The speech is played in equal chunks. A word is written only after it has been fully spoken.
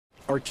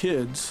Our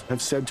kids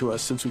have said to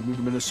us since we moved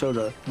to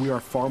Minnesota, we are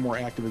far more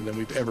active than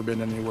we've ever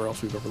been anywhere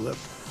else we've ever lived.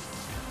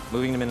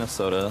 Moving to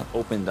Minnesota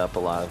opened up a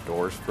lot of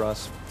doors for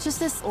us. Just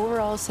this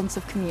overall sense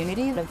of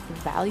community, of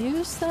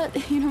values that,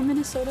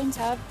 Minnesotans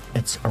have.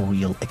 It's a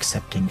real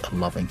accepting,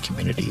 loving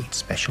community,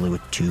 especially with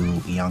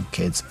 2 young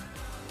kids.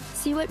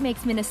 See what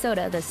makes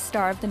Minnesota the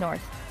star of the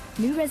North.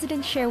 New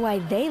residents share why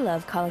they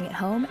love calling it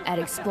home at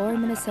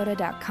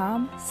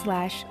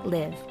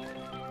exploreminnesota.com/live.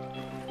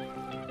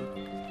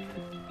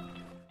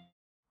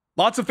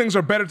 Lots of things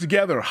are better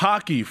together.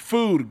 Hockey,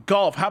 food,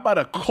 golf. How about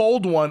a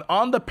cold one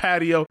on the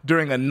patio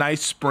during a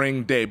nice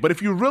spring day? But if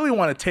you really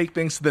want to take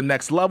things to the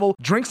next level,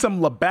 drink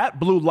some Labatt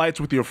Blue Lights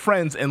with your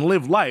friends and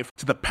live life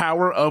to the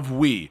power of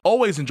we.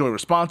 Always enjoy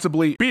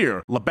responsibly.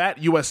 Beer,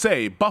 Labatt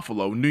USA,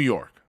 Buffalo, New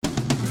York.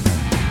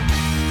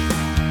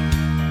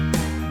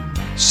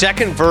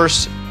 Second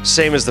verse,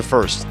 same as the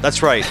first.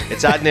 That's right.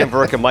 It's Adnan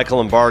Virk and Michael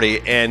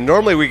Lombardi. And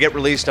normally we get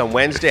released on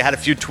Wednesday. I had a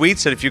few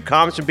tweets and a few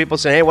comments from people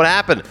saying, hey, what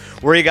happened?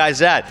 Where are you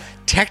guys at?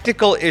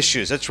 Technical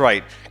issues. That's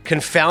right.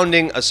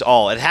 Confounding us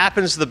all. It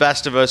happens to the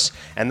best of us.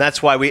 And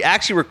that's why we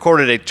actually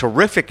recorded a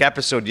terrific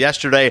episode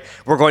yesterday.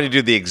 We're going to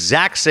do the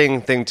exact same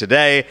thing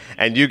today.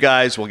 And you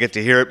guys will get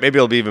to hear it. Maybe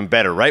it'll be even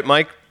better. Right,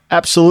 Mike?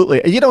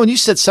 Absolutely. When you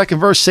said second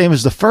verse, same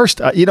as the first,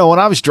 when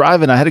I was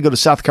driving, I had to go to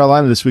South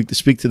Carolina this week to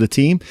speak to the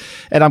team,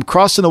 and I'm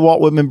crossing the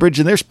Walt Whitman Bridge,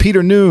 and there's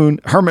Peter Noon,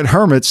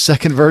 Hermit's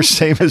second verse,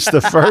 same as the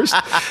first.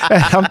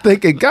 And I'm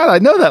thinking, God, I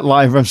know that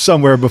line from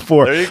somewhere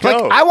before. There you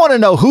go. I want to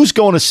know who's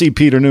going to see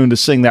Peter Noon to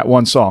sing that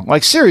one song.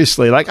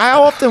 Seriously, I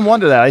often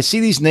wonder that. I see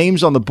these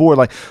names on the board,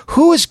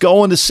 who is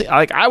going to see?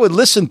 I would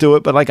listen to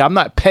it, but I'm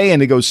not paying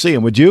to go see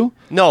him. Would you?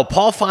 No,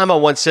 Paul Fima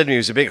once said to me he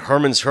was a big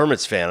Hermits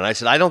fan, and I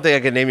said, I don't think I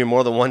can name you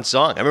more than one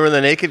song. I remember The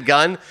Naked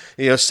Gun,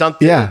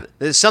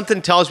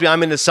 something tells me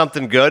I'm into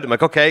something good. I'm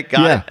like, okay,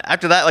 got it.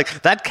 After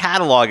that, that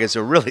catalog is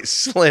a really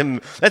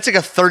slim, that's like a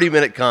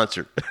 30-minute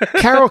concert.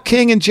 Carole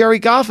King and Jerry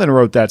Goffin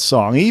wrote that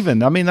song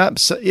even. I'm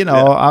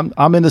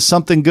into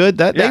something good.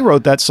 They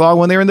wrote that song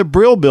when they were in the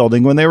Brill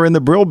Building,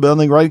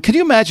 right? Could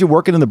you imagine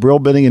working in the Brill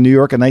Building in New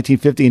York in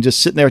 1950 and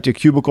just sitting there at your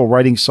cubicle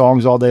writing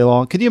songs all day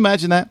long? Could you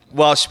imagine that?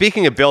 Well,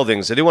 speaking of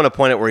buildings, I do want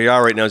to point out where you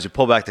are right now as you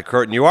pull back the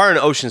curtain. You are in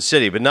Ocean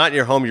City, but not in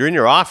your home. You're in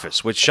your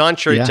office, which Sean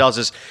Cherry tells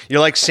us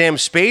you're like Sam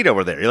Spade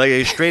over there.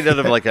 You're straight out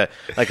of like a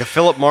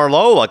Philip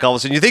Marlowe. All of a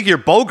sudden, you think you're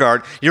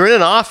Bogart. You're in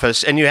an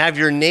office and you have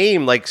your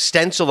name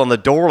stenciled on the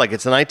door like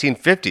it's the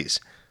 1950s.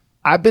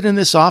 I've been in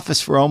this office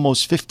for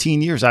almost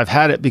 15 years. I've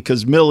had it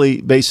because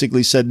Millie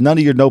basically said, none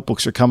of your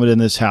notebooks are coming in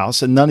this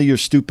house and none of your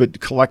stupid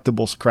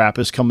collectibles crap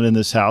is coming in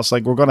this house.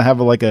 We're going to have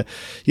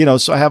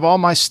so I have all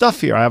my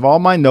stuff here. I have all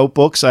my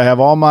notebooks. I have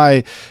all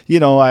my,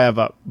 I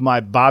have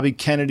my Bobby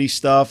Kennedy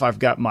stuff. I've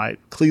got my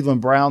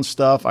Cleveland Brown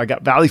stuff. I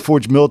got Valley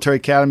Forge Military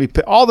Academy,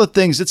 all the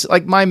things. It's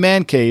like my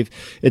man cave.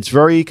 It's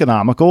very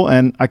economical.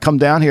 And I come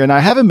down here and I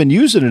haven't been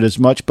using it as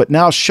much, but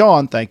now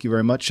Sean, thank you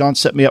very much. Sean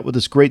set me up with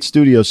this great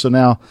studio. So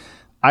now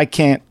I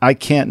can't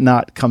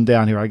not come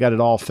down here. I got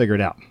it all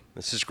figured out.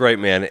 This is great,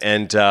 man.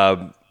 And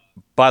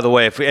by the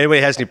way, if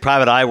anybody has any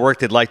private eye work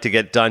they'd like to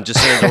get done,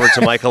 just send it over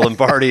to Michael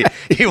Lombardi.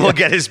 He will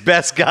get his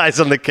best guys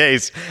on the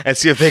case and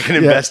see if they can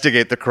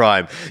investigate the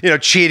crime.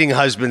 Cheating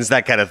husbands,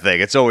 that kind of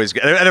thing. It's always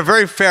good. At a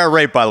very fair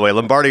rate, by the way.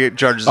 Lombardi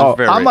charges a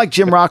fair rate. I'm like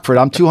Jim Rockford.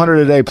 I'm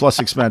 $200 a day plus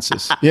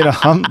expenses.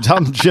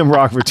 I'm Jim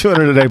Rockford,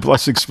 $200 a day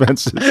plus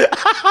expenses.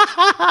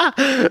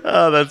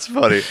 Oh, that's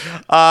funny.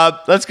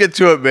 Let's get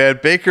to it, man.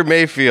 Baker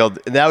Mayfield.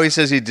 Now he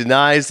says he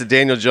denies the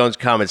Daniel Jones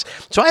comments.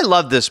 So I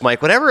love this,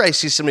 Mike. Whenever I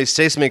see somebody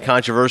say something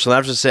controversial, and I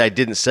have to say I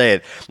didn't say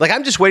it,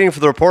 I'm just waiting for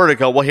the reporter to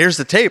go, well, here's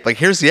the tape.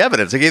 Here's the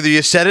evidence. Either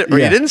you said it or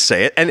you didn't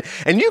say it.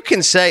 And you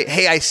can say,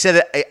 hey, I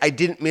said it. I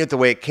didn't mean it the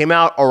way it came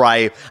out, or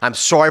I'm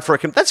sorry for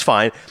it. That's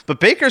fine. But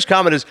Baker's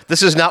comment is,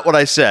 this is not what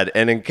I said.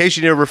 And in case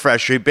you need a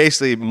refresher, he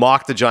basically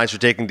mocked the Giants for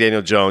taking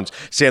Daniel Jones,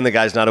 saying the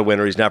guy's not a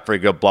winner. He's not very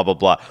good, blah, blah,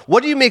 blah.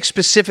 What do you make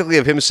specifically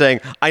of him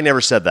saying, I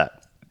never said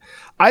that?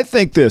 I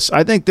think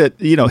that,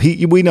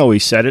 we know he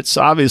said it.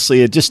 So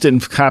obviously it just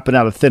didn't happen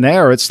out of thin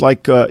air. It's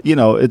like,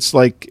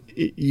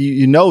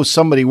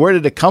 somebody, where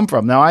did it come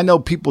from? Now, I know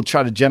people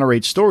try to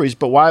generate stories,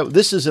 but why?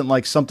 This isn't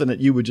like something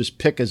that you would just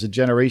pick as a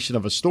generation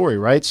of a story,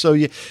 right? So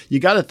you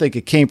got to think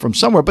it came from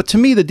somewhere. But to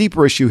me, the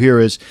deeper issue here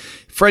is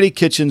Freddie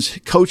Kitchens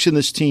coaching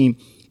this team.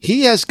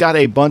 He has got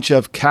a bunch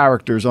of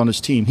characters on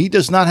his team. He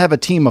does not have a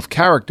team of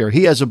character.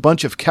 He has a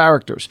bunch of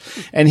characters,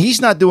 and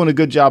he's not doing a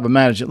good job of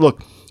managing.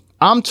 Look,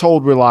 I'm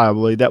told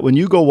reliably that when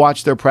you go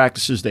watch their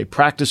practices, they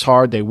practice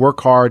hard, they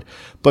work hard,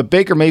 but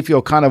Baker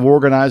Mayfield kind of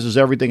organizes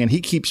everything and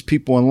he keeps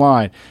people in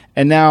line.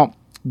 And now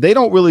they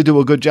don't really do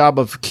a good job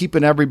of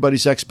keeping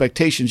everybody's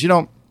expectations.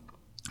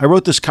 I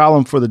wrote this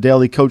column for the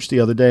Daily Coach the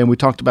other day, and we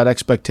talked about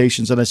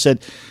expectations. And I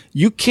said,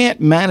 you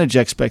can't manage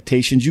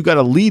expectations. You got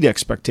to lead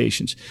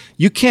expectations.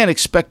 You can't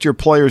expect your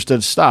players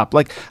to stop.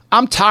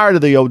 I'm tired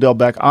of the Odell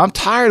Beckham. I'm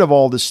tired of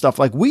all this stuff.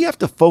 We have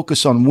to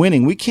focus on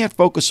winning. We can't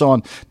focus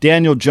on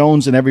Daniel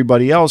Jones and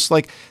everybody else.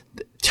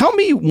 Tell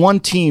me one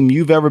team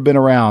you've ever been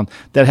around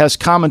that has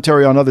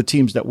commentary on other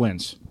teams that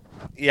wins.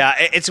 Yeah,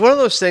 it's one of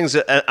those things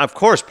that, of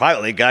course,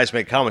 privately, guys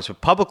make comments, but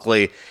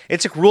publicly,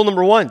 it's like rule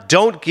number one.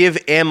 Don't give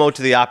ammo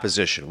to the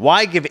opposition.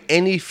 Why give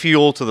any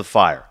fuel to the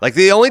fire? Like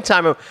the only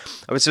time I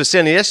was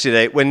saying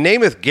yesterday, when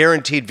Namath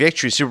guaranteed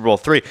victory Super Bowl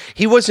III,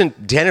 he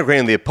wasn't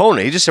denigrating the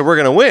opponent. He just said, we're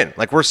going to win.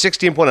 Like, we're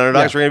 16-point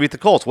underdogs. We're going to beat the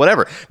Colts,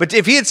 whatever. But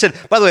if he had said,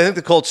 by the way, I think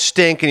the Colts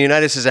stink and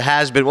Unitas is a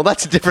has-been, well,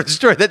 that's a different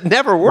story. That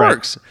never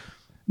works. Right.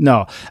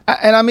 No.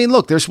 And I mean,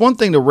 look, there's one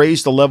thing to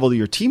raise the level of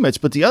your teammates,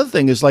 but the other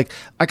thing is like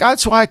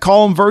that's why I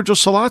call him Virgil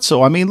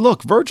Sollozzo. I mean,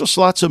 look, Virgil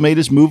Sollozzo made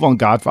his move on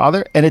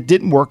Godfather and it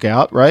didn't work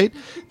out, right?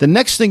 The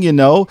next thing you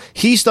know,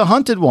 he's the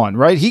hunted one,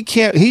 right?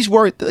 He's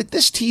worried. Like,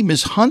 this team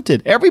is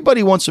hunted.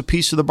 Everybody wants a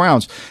piece of the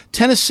Browns.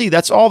 Tennessee,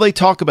 that's all they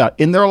talk about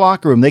in their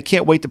locker room. They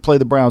can't wait to play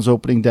the Browns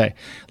opening day.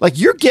 Like,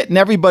 you're getting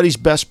everybody's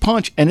best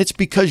punch, and it's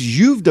because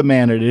you've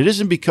demanded it. It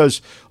isn't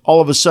because all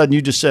of a sudden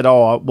you just said,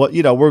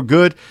 we're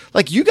good.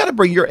 Like, you got to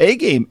bring your A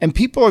game, and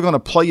people are going to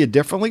play you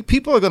differently.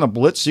 People are going to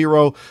blitz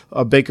zero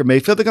Baker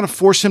Mayfield. They're going to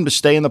force him to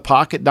stay in the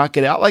pocket, not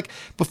get out. Like,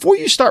 before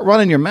you start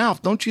running your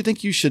mouth, don't you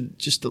think you should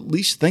just at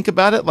least think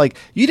about it? Like,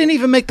 you didn't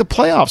even make the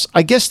playoffs.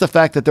 I guess the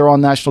fact that they're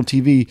on national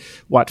TV,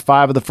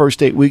 5 of the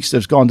first 8 weeks,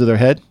 that's gone to their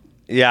head.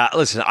 Yeah,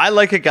 listen, I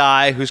like a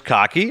guy who's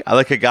cocky. I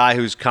like a guy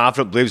who's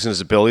confident, believes in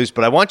his abilities,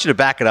 but I want you to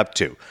back it up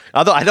too.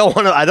 Although I don't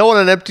want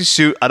an empty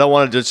suit. I don't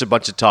want just a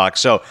bunch of talk.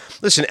 So,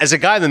 listen, as a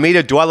guy in the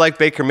media, do I like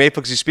Baker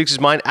Mayfield because he speaks his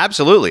mind?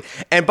 Absolutely.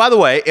 And by the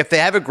way, if they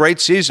have a great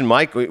season,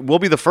 Mike, we'll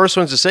be the first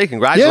ones to say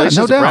congratulations.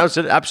 Yeah, no the doubt. Browns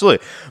did.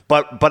 Absolutely.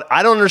 But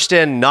I don't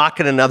understand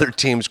knocking another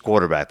team's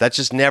quarterback. That's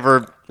just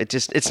never.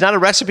 It's not a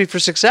recipe for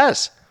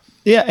success.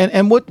 Yeah,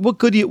 and what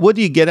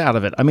do you get out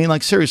of it? I mean,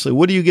 like, seriously,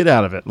 what do you get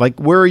out of it? Like,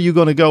 where are you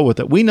going to go with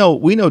it? We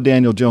know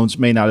Daniel Jones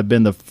may not have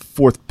been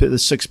the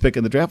sixth pick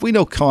in the draft. We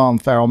know Colin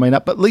Farrell may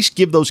not, but at least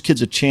give those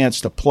kids a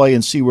chance to play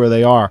and see where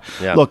they are.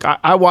 Yeah. Look,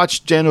 I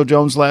watched Daniel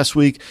Jones last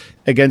week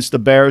against the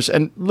Bears,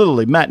 and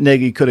literally Matt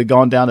Nagy could have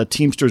gone down to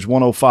Teamsters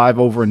 105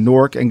 over in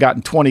Newark and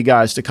gotten 20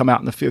 guys to come out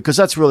in the field, because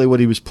that's really what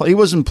he was playing. He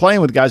wasn't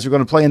playing with guys who are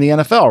going to play in the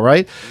NFL,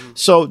 right?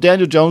 So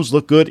Daniel Jones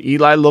looked good,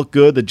 Eli looked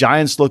good, the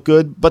Giants looked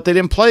good, but they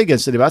didn't play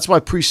against anybody. That's why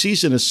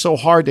preseason is so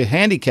hard to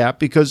handicap,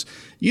 because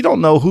you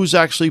don't know who's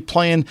actually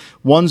playing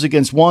ones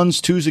against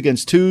ones, twos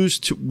against twos,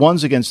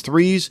 ones against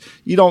threes.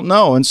 You don't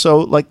know. And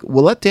so,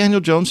 we'll let Daniel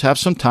Jones have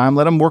some time,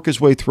 let him work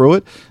his way through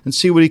it and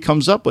see what he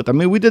comes up with. I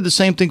mean, we did the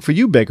same thing for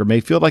you, Baker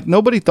Mayfield. Like,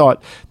 nobody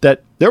thought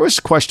that there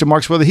was question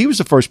marks whether he was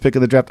the first pick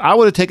of the draft. I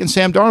would have taken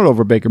Sam Darnold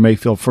over Baker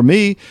Mayfield. For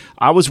me,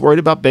 I was worried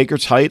about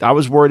Baker's height. I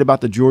was worried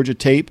about the Georgia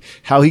tape,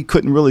 how he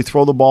couldn't really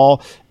throw the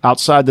ball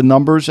outside the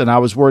numbers, and I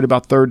was worried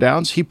about third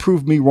downs. He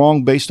proved me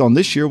wrong based on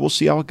this year. We'll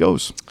see how it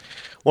goes.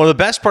 One of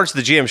the best parts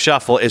of the GM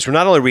Shuffle is we're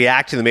not only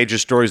reacting to the major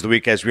stories of the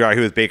week as we are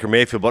here with Baker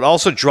Mayfield, but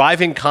also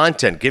driving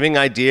content, giving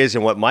ideas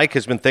and what Mike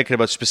has been thinking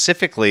about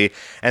specifically.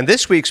 And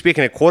this week,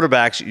 speaking of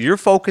quarterbacks, your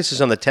focus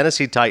is on the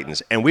Tennessee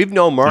Titans. And we've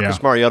known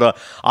Marcus Mariota,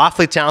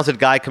 awfully talented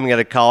guy coming out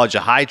of college,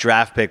 a high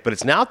draft pick, but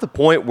it's now at the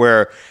point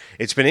where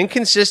it's been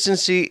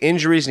inconsistency,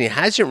 injuries, and he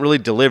hasn't really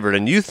delivered.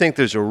 And you think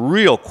there's a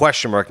real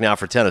question mark now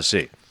for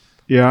Tennessee.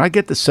 Yeah, I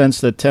get the sense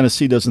that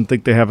Tennessee doesn't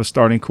think they have a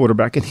starting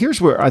quarterback. And here's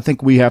where I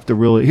think we have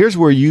to here's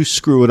where you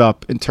screw it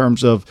up in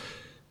terms of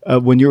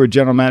when you're a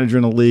general manager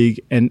in the league,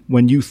 and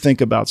when you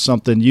think about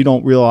something, you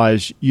don't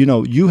realize,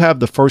 you have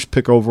the first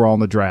pick overall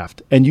in the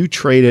draft, and you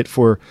trade it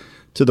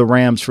to the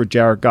Rams for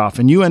Jared Goff,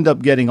 and you end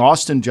up getting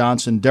Austin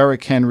Johnson,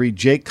 Derrick Henry,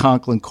 Jake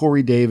Conklin,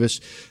 Corey Davis,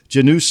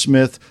 Janu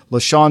Smith,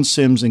 LaShawn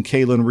Sims, and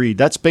Kalen Reed.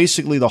 That's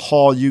basically the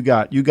haul you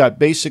got. You got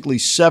basically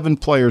 7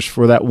 players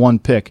for that one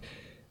pick.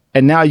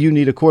 And now you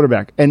need a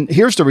quarterback. And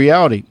here's the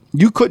reality.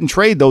 You couldn't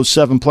trade those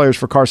 7 players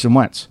for Carson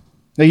Wentz.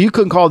 Now, you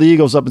couldn't call the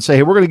Eagles up and say,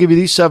 hey, we're going to give you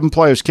these 7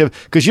 players,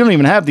 because you don't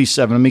even have these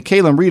 7. I mean,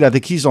 Kalen Reed, I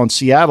think he's on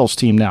Seattle's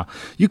team now.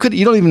 You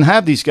don't even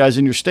have these guys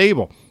in your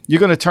stable. You're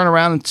going to turn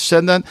around and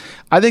send them?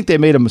 I think they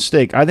made a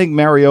mistake. I think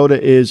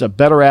Mariota is a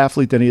better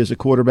athlete than he is a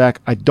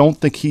quarterback. I don't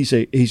think he's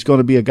going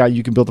to be a guy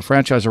you can build a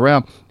franchise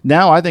around.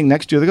 Now, I think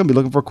next year they're going to be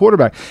looking for a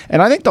quarterback.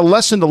 And I think the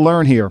lesson to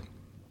learn here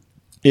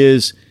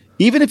is,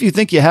 even if you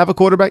think you have a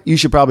quarterback, you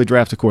should probably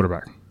draft a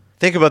quarterback.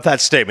 Think about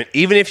that statement.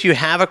 Even if you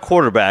have a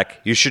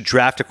quarterback, you should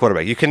draft a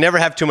quarterback. You can never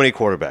have too many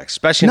quarterbacks,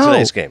 especially in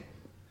today's game.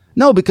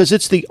 No, because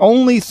it's the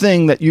only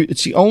thing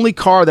it's the only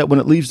car that when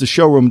it leaves the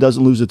showroom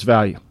doesn't lose its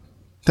value.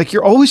 Like,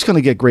 you're always going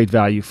to get great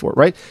value for it,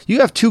 right? You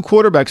have 2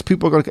 quarterbacks,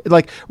 people are going to,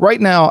 like, right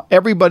now,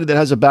 everybody that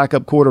has a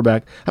backup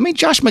quarterback. I mean,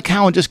 Josh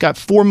McCown just got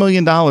 $4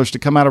 million to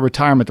come out of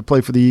retirement to play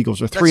for the Eagles,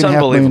 or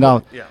 $3.5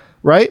 million. Yeah.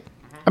 Right?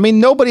 I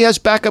mean, nobody has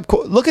backup.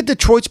 Look at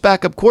Detroit's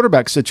backup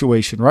quarterback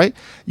situation, right?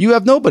 You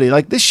have nobody.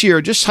 Like, this year,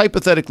 just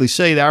hypothetically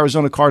say the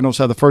Arizona Cardinals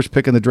have the first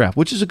pick in the draft,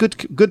 which is a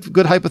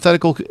good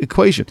hypothetical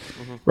equation,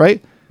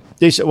 right?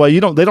 They said, well,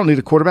 they don't need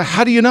a quarterback.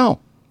 How do you know?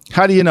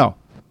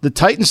 The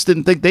Titans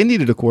didn't think they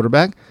needed a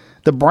quarterback.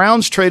 The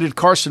Browns traded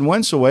Carson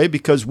Wentz away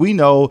because we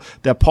know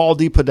that Paul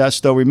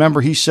DePodesta, remember,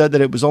 he said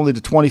that it was only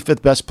the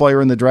 25th best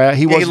player in the draft.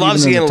 He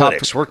loves even the in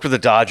analytics. Top. Worked for the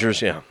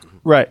Dodgers, yeah.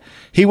 Right.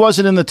 He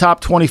wasn't in the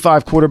top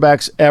 25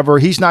 quarterbacks ever.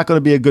 He's not going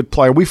to be a good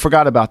player. We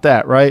forgot about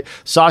that, right?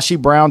 Sashi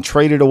Brown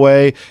traded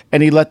away,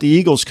 and he let the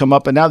Eagles come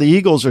up, and now the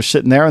Eagles are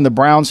sitting there, and the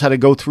Browns had to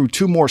go through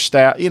two more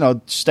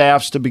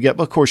staffs to begin.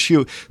 Of course,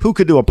 who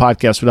could do a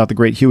podcast without the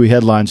great Huey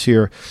headlines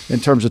here in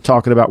terms of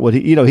talking about what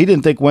he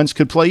didn't think Wentz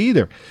could play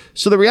either.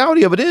 So the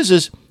reality of it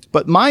is,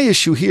 but my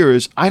issue here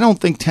is I don't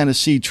think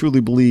Tennessee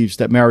truly believes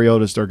that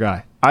Mariota's their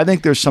guy. I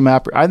think there's some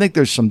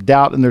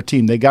doubt in their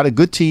team. They got a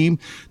good team.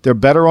 They're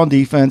better on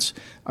defense.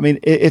 I mean,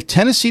 if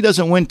Tennessee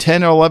doesn't win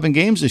 10 or 11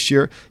 games this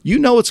year,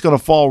 it's going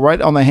to fall right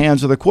on the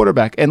hands of the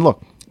quarterback. And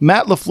look,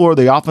 Matt LaFleur,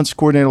 the offensive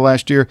coordinator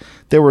last year,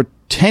 there were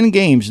 10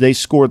 games they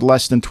scored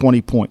less than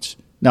 20 points.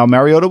 Now,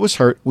 Mariota was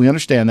hurt. We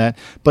understand that.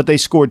 But they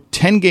scored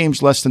 10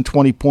 games less than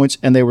 20 points,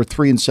 and they were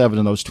 3-7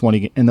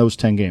 in those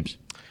 10 games.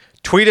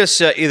 Tweet us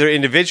either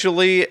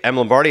individually, M.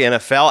 Lombardi,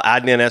 NFL,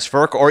 Adnan S.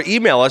 Ferk, or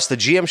email us,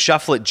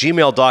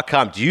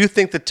 thegmshuffle@gmail.com. Do you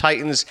think the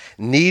Titans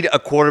need a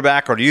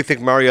quarterback, or do you think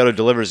Mariota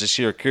delivers this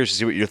year? Curious to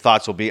see what your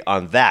thoughts will be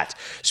on that.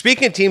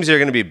 Speaking of teams that are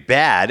going to be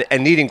bad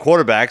and needing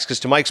quarterbacks, because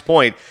to Mike's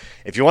point,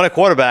 if you want a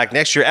quarterback,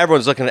 next year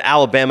everyone's looking at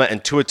Alabama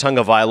and Tua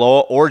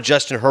Tagovailoa or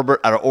Justin Herbert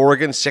out of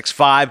Oregon,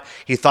 6'5".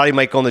 He thought he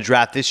might go in the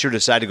draft this year,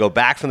 decided to go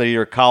back from the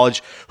year of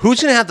college.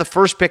 Who's going to have the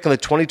first pick in the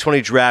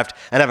 2020 draft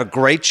and have a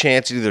great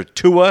chance at either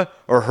Tua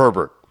or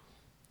Herbert?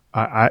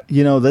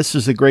 This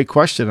is a great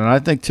question. And I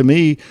think to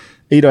me,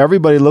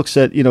 everybody looks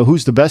at,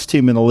 who's the best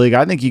team in the league.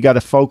 I think you got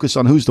to focus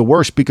on who's the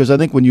worst, because I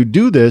think when you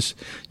do this,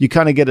 you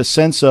kind of get a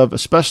sense of,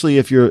 especially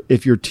if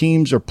your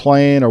teams are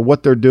playing or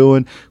what they're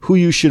doing, who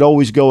you should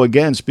always go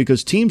against,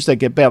 because teams that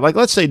get bad, like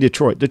let's say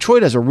Detroit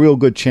has a real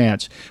good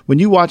chance. When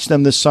you watch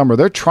them this summer,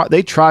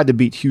 they tried to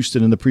beat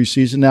Houston in the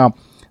preseason. Now,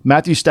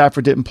 Matthew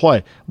Stafford didn't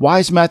play. Why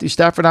is Matthew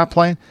Stafford not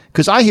playing?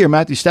 Because I hear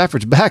Matthew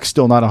Stafford's back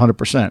still not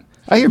 100%.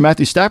 I hear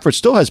Matthew Stafford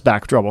still has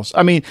back troubles.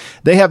 I mean,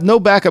 they have no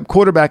backup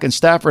quarterback, and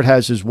Stafford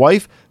has his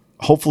wife.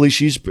 Hopefully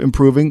she's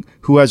improving,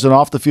 who has an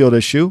off-the-field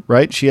issue,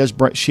 right? She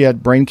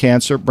had brain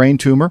cancer, brain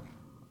tumor,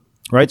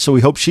 right? So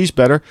we hope she's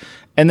better.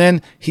 And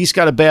then he's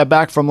got a bad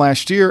back from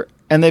last year,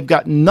 and they've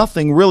got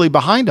nothing really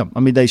behind him.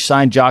 I mean, they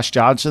signed Josh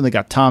Johnson. They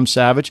got Tom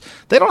Savage.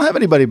 They don't have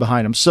anybody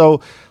behind him.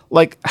 So,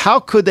 how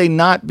could they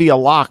not be a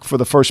lock for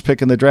the first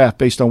pick in the draft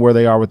based on where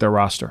they are with their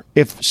roster?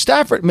 If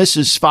Stafford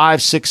misses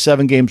 5, 6,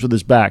 7 games with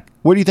his back,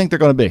 where do you think they're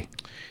going to be?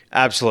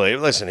 Absolutely.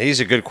 Listen, he's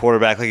a good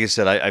quarterback. Like you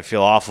said, I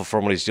feel awful for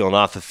him when he's dealing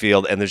off the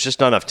field, and there's just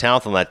not enough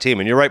talent on that team.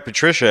 And you're right,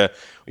 Patricia,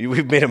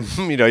 we've made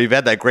him, you've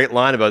had that great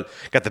line about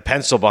got the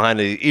pencil behind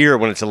the ear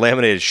when it's a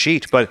laminated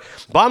sheet. But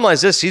bottom line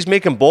is this, he's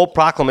making bold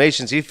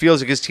proclamations. He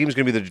feels like his team's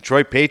going to be the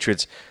Detroit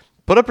Patriots.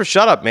 Put up or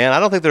shut up, man. I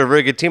don't think they're a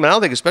very good team. And I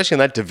don't think, especially in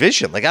that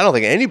division, I don't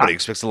think anybody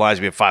expects the Lions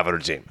to be a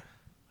 500 team.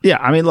 Yeah,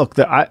 I mean, look,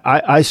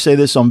 I say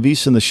this on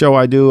VSiN, the show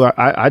I do.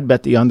 I'd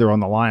bet the under on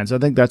the Lions. I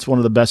think that's one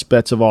of the best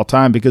bets of all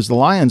time, because the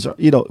Lions,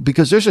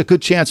 because there's a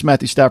good chance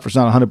Matthew Stafford's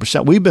not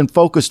 100%. We've been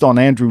focused on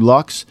Andrew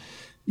Luck's,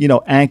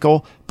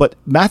 ankle, but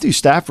Matthew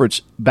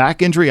Stafford's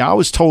back injury, I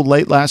was told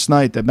late last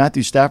night that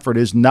Matthew Stafford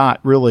is not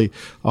really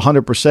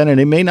 100%, and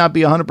it may not be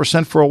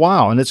 100% for a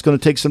while, and it's going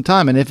to take some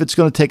time. And if it's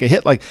going to take a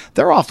hit,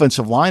 their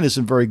offensive line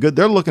isn't very good.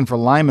 They're looking for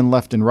linemen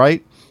left and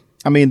right.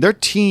 I mean, their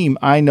team,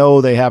 I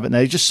know they have it.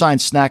 They just signed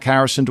Snack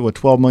Harrison to a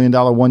 $12 million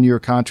one-year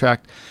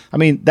contract. I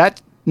mean,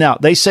 now,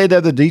 they say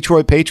they're the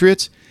Detroit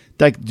Patriots.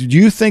 Do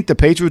you think the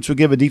Patriots would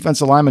give a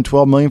defensive lineman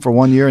 $12 million for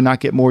 1 year and not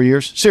get more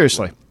years?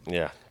 Seriously.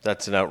 Yeah,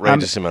 that's an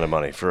outrageous amount of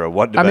money for a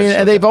one. I mean,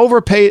 and they've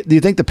overpaid. Do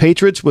you think the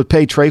Patriots would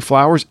pay Trey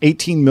Flowers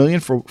 $18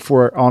 million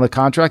for on a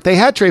contract? They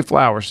had Trey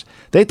Flowers.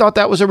 They thought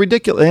that was a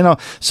ridiculous.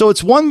 So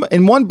it's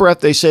in one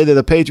breath they say they're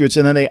the Patriots,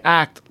 and then they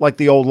act like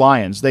the old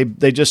Lions.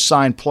 They just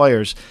sign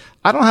players.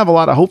 I don't have a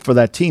lot of hope for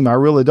that team. I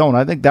really don't.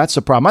 I think that's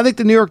the problem. I think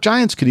the New York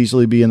Giants could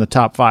easily be in the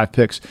top 5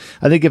 picks.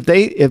 I think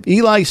if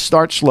Eli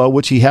starts slow,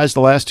 which he has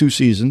the last 2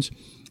 seasons,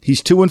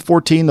 he's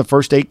 2-14 the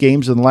first 8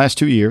 games in the last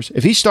 2 years.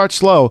 If he starts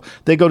slow,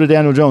 they go to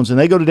Daniel Jones, and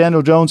they go to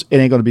Daniel Jones, it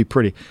ain't going to be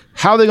pretty.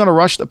 How are they going to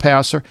rush the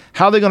passer?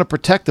 How are they going to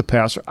protect the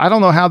passer? I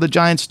don't know how the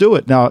Giants do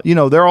it. Now,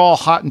 they're all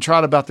hot and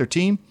trot about their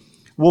team.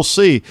 We'll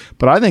see.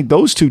 But I think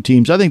those 2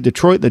 teams, I think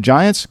Detroit, the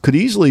Giants, could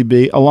easily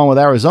be, along with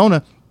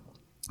Arizona,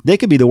 they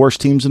could be the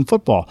worst teams in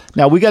football.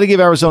 Now, we got to give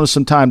Arizona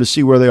some time to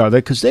see where they are,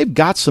 because they've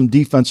got some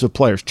defensive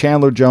players.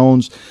 Chandler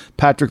Jones,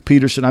 Patrick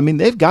Peterson. I mean,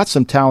 they've got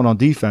some talent on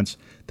defense.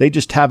 They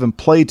just haven't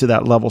played to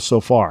that level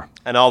so far.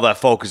 And all that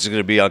focus is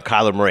going to be on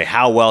Kyler Murray,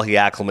 how well he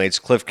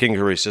acclimates Cliff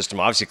Kingery's system.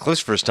 Obviously,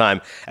 Cliff's first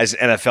time as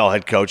an NFL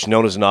head coach,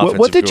 known as an offensive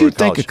What did you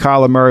think of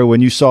Kyler Murray when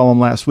you saw him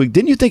last week?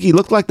 Didn't you think he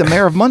looked like the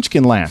mayor of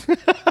Munchkinland?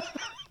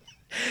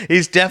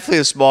 He's definitely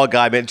a small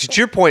guy, man. To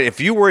your point,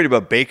 if you're worried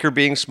about Baker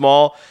being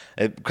small,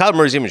 Kyler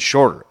Murray's even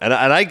shorter. And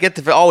I get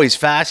he's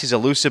fast, he's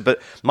elusive,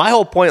 but my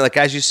whole point,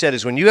 as you said,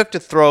 is when you have to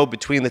throw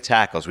between the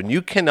tackles, when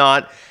you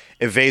cannot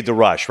evade the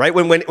rush, right?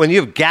 When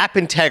you have gap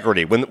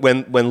integrity,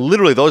 when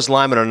literally those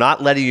linemen are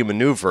not letting you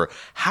maneuver,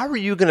 how are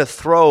you going to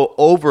throw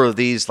over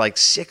these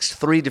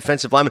 6'3"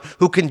 defensive linemen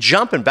who can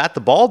jump and bat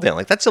the ball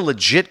down? That's a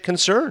legit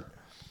concern.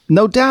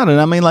 No doubt. And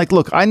I mean, like,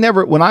 look,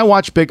 when I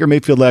watched Baker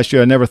Mayfield last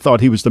year, I never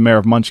thought he was the mayor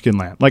of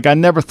Munchkinland. Like, I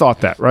never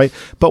thought that, right?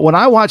 But when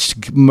I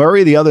watched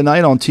Murray the other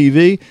night on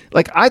TV,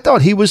 like, I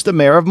thought he was the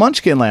mayor of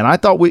Munchkinland. I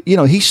thought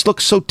he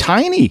looks so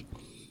tiny.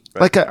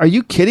 Right. Like, are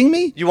you kidding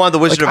me? You want the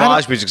Wizard of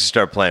Oz music to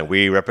start playing.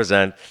 We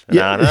represent.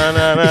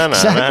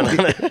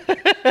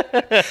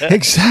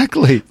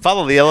 Exactly.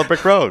 Follow the yellow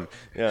brick road.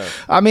 Yeah.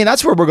 I mean,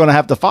 that's where we're going to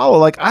have to follow.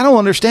 Like, I don't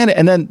understand it.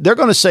 And then they're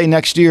going to say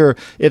next year,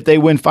 if they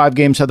win 5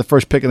 games, have the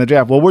first pick in the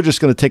draft. Well, we're just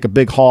going to take a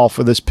big haul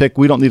for this pick.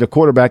 We don't need a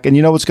quarterback. And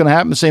you know what's going to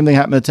happen? The same thing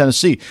happened in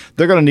Tennessee.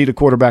 They're going to need a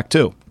quarterback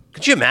too.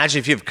 Could you imagine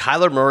if you have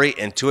Kyler Murray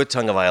and Tua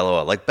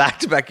Tagovailoa, like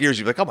back-to-back years?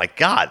 You'd be like, oh my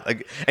God.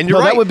 Like, and you're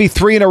right. That would be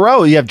 3 in a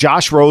row. You have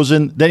Josh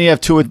Rosen, then you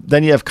have Tua,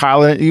 then you have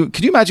Kyler.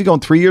 Could you imagine going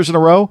 3 years in a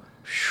row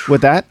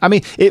with that? I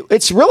mean,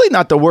 it's really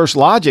not the worst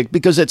logic,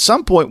 because at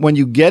some point when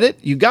you get it,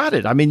 you got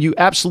it. I mean, you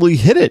absolutely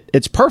hit it.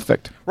 It's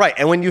perfect. Right,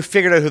 and when you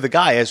figured out who the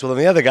guy is, well,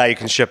 then the other guy you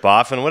can ship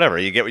off and whatever.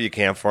 You get what you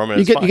can for him,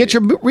 and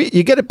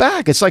you get it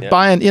back. It's like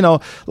buying,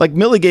 like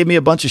Millie gave me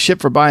a bunch of shit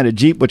for buying a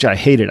Jeep, which I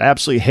hated. I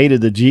absolutely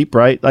hated the Jeep.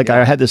 Right, like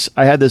I had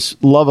this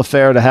love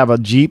affair to have a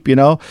Jeep,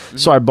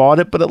 So I bought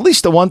it. But at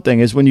least the one thing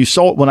is when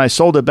I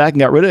sold it back and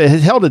got rid of it, it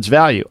held its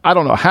value. I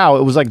don't know how.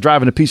 It was like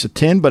driving a piece of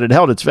tin, but it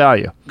held its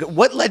value.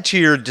 What led to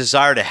your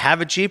desire to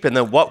have a Jeep, and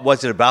then what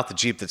was it about the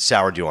Jeep that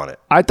soured you on it?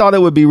 I thought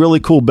it would be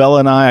really cool. Bella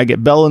and I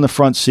get Bella in the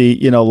front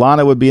seat.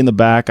 Lana would be in the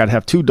back. I'd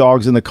have 2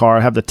 dogs in the car.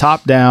 I'd have the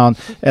top down,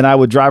 and I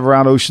would drive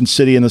around Ocean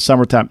City in the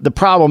summertime. The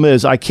problem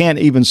is I can't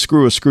even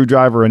screw a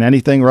screwdriver in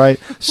anything, right?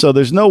 So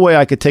there's no way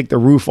I could take the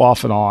roof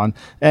off and on,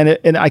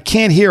 and I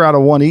can't hear out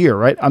of one ear,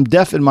 right? I'm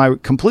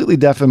completely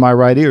deaf in my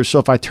right ear. So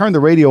if I turned the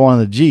radio on in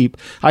the Jeep,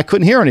 I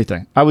couldn't hear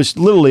anything. I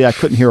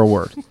couldn't hear a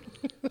word.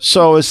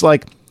 So it's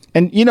like.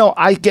 And,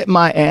 I get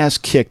my ass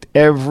kicked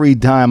every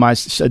time a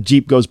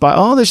Jeep goes by.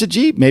 Oh, there's a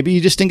Jeep. Maybe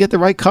you just didn't get the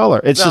right color.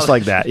 It's just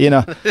like that,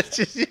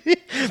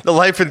 The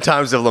life and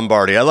times of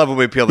Lombardi. I love when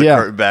we peel the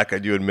curtain back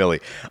on you and Millie.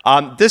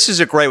 This is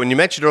a great one. You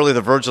mentioned earlier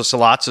the Virgil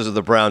Salazzos of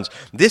the Browns.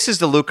 This is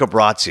the Luca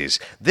Brazzis.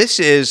 This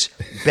is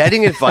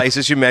betting advice,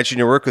 as you mentioned,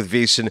 your work with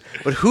VSiN.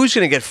 But who's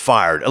going to get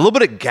fired? A little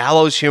bit of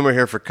gallows humor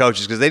here for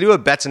coaches, because they do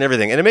have bets and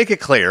everything. And to make it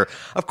clear,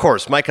 of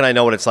course, Mike and I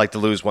know what it's like to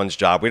lose one's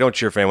job. We don't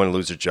cheer for anyone to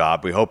lose their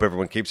job. We hope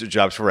everyone keeps their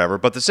jobs forever.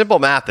 But the simple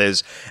math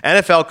is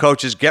NFL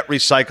coaches get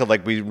recycled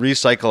like we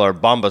recycle our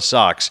Bomba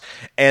socks.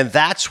 And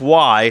that's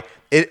why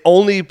it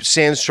only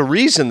stands to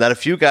reason that a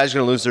few guys are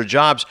going to lose their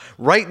jobs.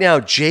 Right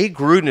now, Jay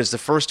Gruden is the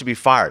first to be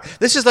fired.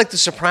 This is like The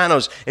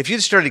Sopranos. If you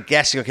started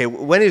guessing, okay,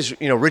 when is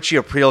Richie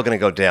Aprile going to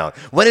go down?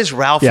 When is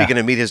Ralphie going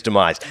to meet his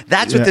demise?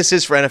 That's what this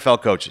is for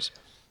NFL coaches.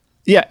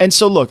 Yeah, and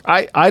so look,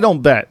 I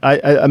don't bet.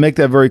 I make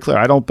that very clear.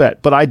 I don't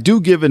bet, but I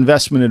do give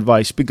investment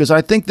advice, because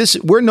I think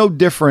we're no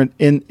different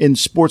in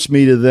sports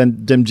media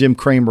than Jim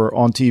Cramer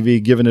on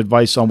TV giving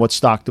advice on what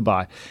stock to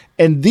buy.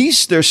 And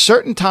there's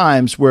certain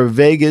times where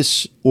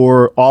Vegas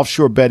or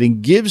offshore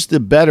betting gives the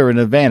bettor an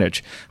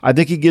advantage. I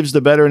think he gives the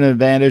bettor an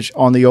advantage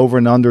on the over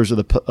and unders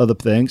of the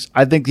things.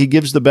 I think he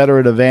gives the bettor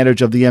an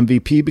advantage of the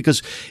MVP,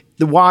 because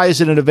why is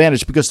it an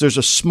advantage? Because there's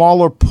a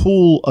smaller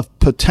pool of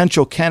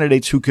potential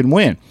candidates who can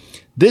win.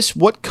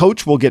 What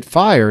coach will get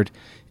fired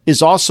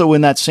is also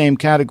in that same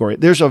category.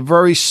 There's a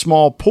very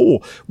small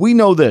pool. We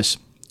know this.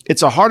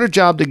 It's a harder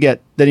job to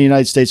get than a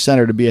United States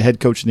Senator to be a head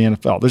coach in the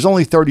NFL. There's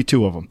only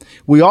 32 of them.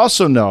 We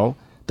also know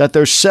that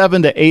there's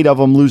 7 to 8 of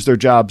them lose their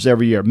jobs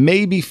every year,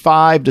 maybe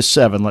 5 to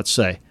 7, let's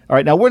say. All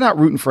right, now we're not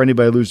rooting for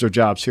anybody to lose their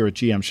jobs here at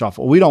GM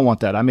Shuffle. We don't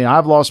want that. I mean,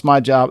 I've lost my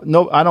job.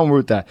 No, I don't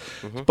root that.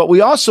 Mm-hmm. But we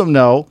also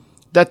know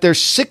that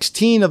there's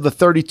 16 of the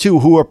 32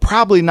 who are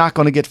probably not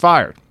going to get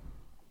fired.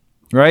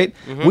 Right?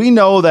 Mm-hmm. We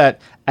know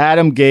that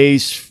Adam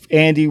Gase,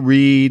 Andy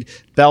Reid,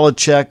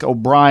 Belichick,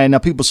 O'Brien. Now,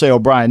 people say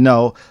O'Brien.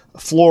 No.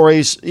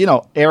 Flores,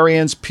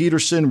 Arians,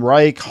 Peterson,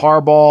 Reich,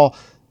 Harbaugh,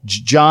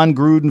 John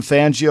Gruden,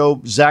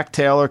 Fangio, Zach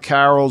Taylor,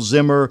 Carroll,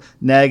 Zimmer,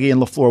 Nagy,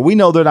 and LaFleur. We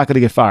know they're not going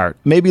to get fired.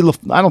 Maybe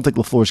I don't think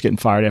LaFleur's getting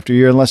fired after a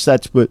year, unless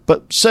that's.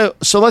 But so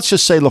let's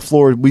just say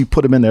LaFleur, we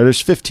put him in there.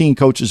 There's 15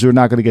 coaches who are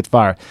not going to get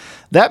fired.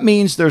 That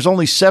means there's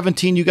only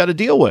 17 you got to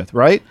deal with,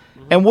 right?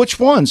 And which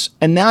ones?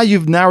 And now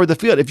you've narrowed the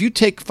field. If you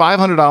take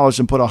 $500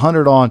 and put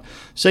 $100 on,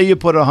 say you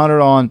put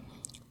 $100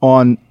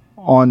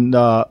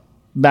 on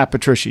Matt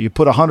Patricia, you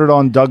put $100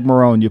 on Doug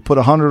Marrone, you put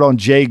 $100 on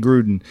Jay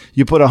Gruden,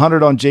 you put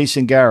 $100 on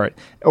Jason Garrett,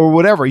 or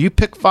whatever. You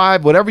pick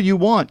 5, whatever you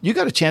want. You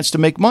got a chance to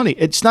make money.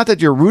 It's not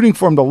that you're rooting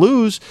for them to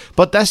lose,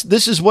 but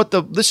this is what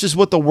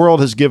the world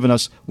has given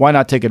us. Why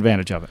not take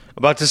advantage of it?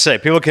 About to say,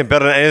 people can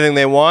bet on anything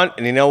they want,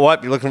 and you know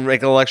what? You're looking to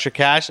make a little extra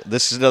cash.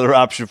 This is another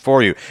option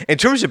for you. In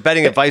terms of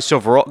betting advice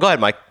overall, go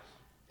ahead, Mike.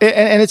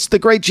 And it's the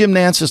great Jim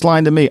Nance's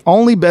line to me: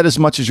 only bet as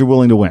much as you're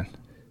willing to win.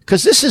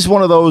 Because this is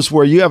one of those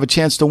where you have a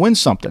chance to win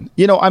something.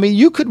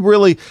 You could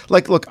really,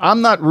 look,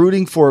 I'm not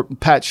rooting for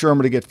Pat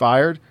Shurmur to get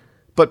fired,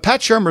 but Pat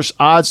Shurmur's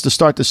odds to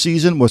start the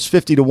season was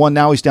 50 to 1.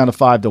 Now he's down to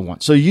 5 to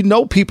 1.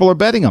 So people are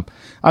betting him.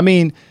 I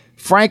mean,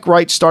 Frank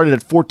Wright started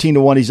at 14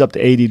 to 1. He's up to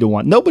 80 to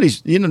 1.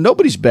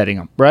 Nobody's betting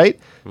him, right?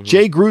 Mm-hmm.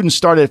 Jay Gruden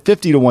started at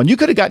 50 to 1. You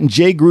could have gotten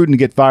Jay Gruden to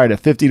get fired at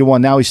 50 to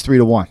 1. Now he's 3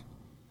 to 1.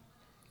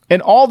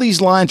 And all these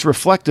lines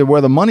reflected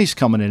where the money's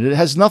coming in. It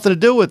has nothing to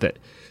do with it.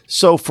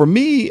 So for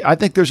me, I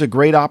think there's a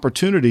great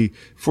opportunity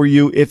for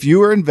you if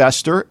you're an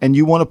investor and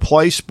you want to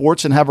play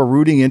sports and have a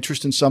rooting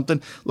interest in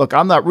something. Look,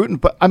 I'm not rooting,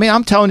 but I mean,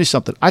 I'm telling you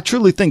something. I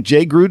truly think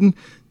Jay Gruden,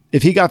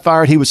 if he got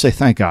fired, he would say,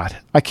 "Thank God,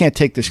 I can't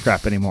take this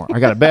crap anymore. I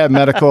got a bad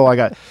medical. I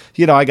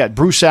got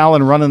Bruce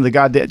Allen running the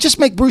goddamn. Just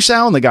make Bruce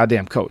Allen the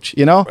goddamn coach.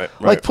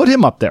 Like put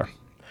him up there."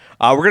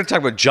 We're going to talk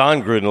about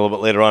John Gruden a little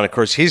bit later on. Of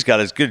course, he's got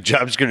as good a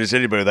job as good as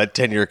anybody with that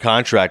 10-year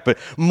contract. But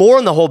more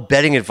on the whole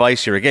betting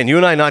advice here. Again, you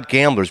and I are not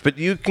gamblers, but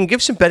you can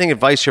give some betting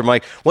advice here,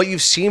 Mike. What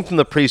you've seen from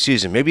the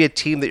preseason, maybe a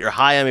team that you're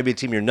high on, maybe a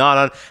team you're not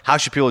on. How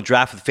should people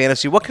draft with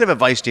fantasy? What kind of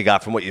advice do you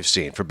got from what you've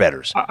seen for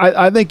bettors?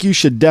 I think you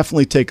should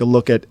definitely take a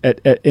look at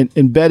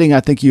in betting. I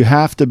think you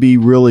have to be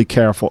really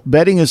careful.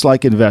 Betting is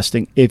like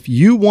investing. If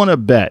you want to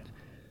bet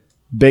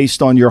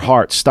based on your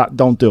heart,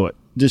 don't do it.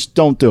 Just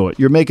don't do it.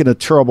 You're making a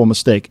terrible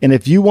mistake. And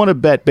if you want to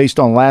bet based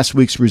on last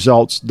week's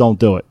results, don't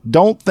do it.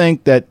 Don't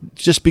think that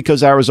just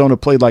because Arizona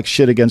played like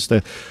shit against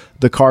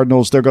the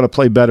Cardinals, they're going to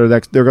play better.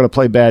 They're going to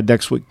play bad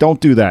next week.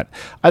 Don't do that.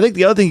 I think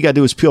the other thing you got to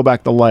do is peel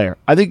back the layer.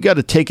 I think you got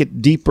to take it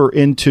deeper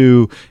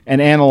into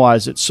and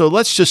analyze it. So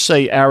let's just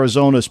say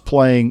Arizona's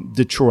playing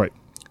Detroit.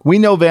 We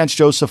know Vance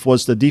Joseph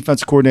was the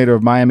defense coordinator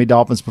of Miami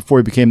Dolphins before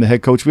he became the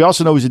head coach. We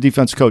also know he's a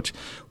defense coach.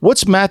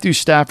 What's Matthew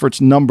Stafford's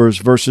numbers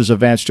versus a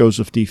Vance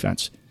Joseph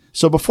defense?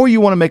 So before you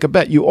want to make a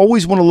bet, you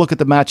always want to look at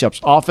the matchups,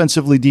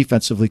 offensively,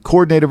 defensively,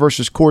 coordinator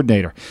versus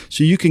coordinator,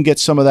 so you can get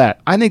some of that.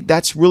 I think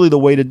that's really the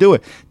way to do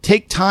it.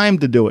 Take time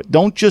to do it.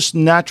 Don't just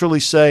naturally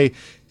say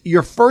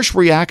your first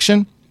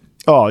reaction,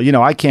 "Oh,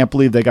 I can't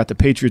believe they got the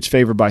Patriots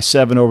favored by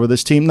 7 over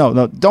this team."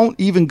 No, don't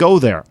even go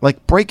there.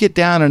 Like, break it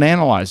down and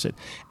analyze it,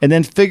 and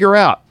then figure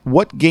out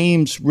what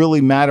games really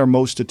matter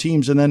most to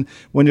teams. And then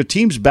when your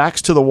team's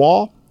back's to the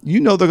wall,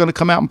 they're going to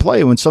come out and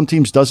play. When some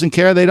teams doesn't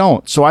care, they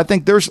don't. So I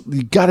think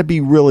you got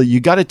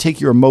to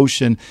take your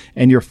emotion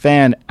and your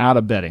fan out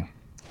of betting.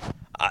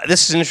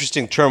 This is an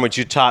interesting term which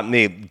you taught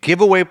me.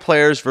 Giveaway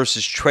players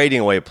versus trading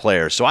away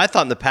players. So I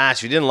thought in the past,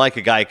 if you didn't like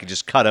a guy, you could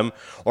just cut him,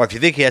 or if you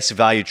think he has some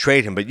value,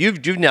 trade him. But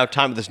you've now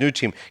time with this new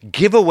team.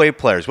 Giveaway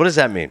players. What does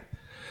that mean?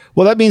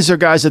 Well, that means they're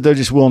guys that they're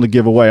just willing to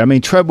give away. I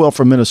mean, Treadwell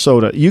from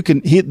Minnesota,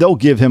 they'll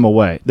give him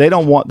away. They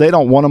don't want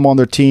him on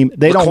their team.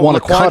 They don't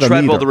want to cut him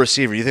Treadwell, either. the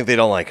receiver. You think they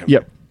don't like him?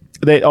 Yep.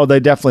 They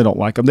definitely don't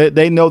like him.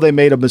 They know they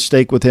made a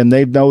mistake with him.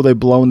 They know they've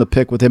blown the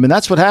pick with him. And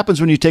that's what happens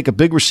when you take a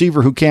big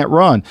receiver who can't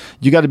run.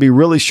 You got to be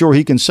really sure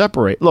he can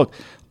separate. Look,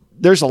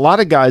 there's a lot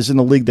of guys in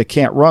the league that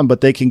can't run,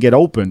 but they can get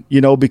open,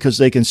 because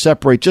they can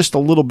separate just a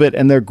little bit,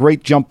 and they're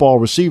great jump ball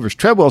receivers.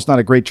 Treadwell's not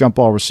a great jump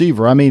ball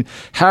receiver. I mean,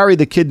 Harry,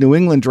 the kid New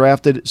England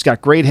drafted, has got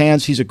great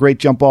hands. He's a great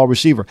jump ball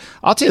receiver.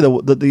 I'll tell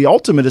you, the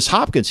ultimate is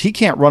Hopkins. He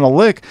can't run a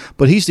lick,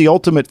 but he's the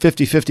ultimate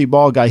 50-50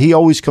 ball guy. He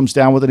always comes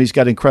down with it. He's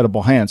got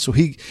incredible hands. So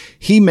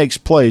he makes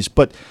plays.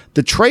 But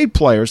the trade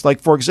players, like,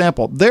 for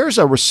example, there's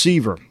a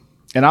receiver,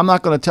 and I'm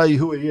not going to tell you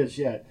who it is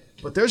yet,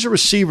 but there's a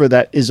receiver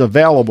that is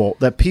available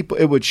that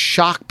it would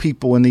shock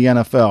people in the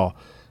NFL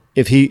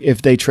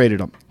if they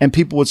traded him. And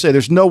people would say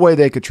there's no way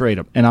they could trade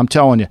him. And I'm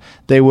telling you,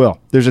 they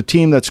will. There's a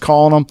team that's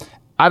calling him.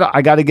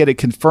 I got to get it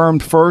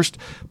confirmed first,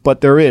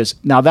 but there is.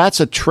 Now, that's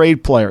a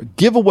trade player.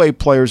 Giveaway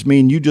players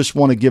mean you just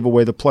want to give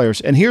away the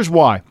players. And here's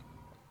why.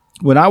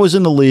 When I was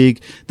in the league,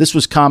 this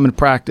was common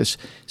practice.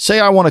 Say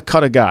I want to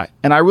cut a guy,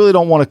 and I really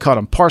don't want to cut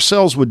him.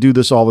 Parcells would do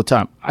this all the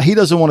time. He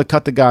doesn't want to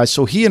cut the guy,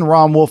 so he and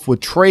Ron Wolf would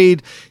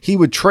trade. He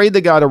would trade the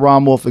guy to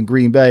Ron Wolf in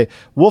Green Bay.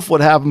 Wolf would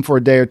have him for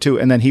a day or two,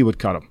 and then he would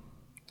cut him.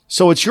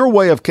 So it's your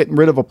way of getting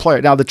rid of a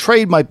player. Now, the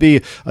trade might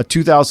be a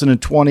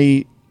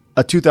 2020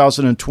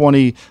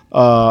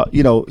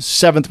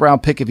 seventh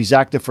round pick if he's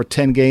active for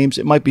 10 games.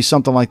 It might be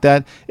something like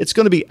that. It's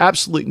going to be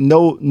absolutely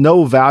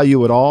no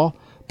value at all,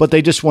 but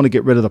they just want to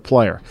get rid of the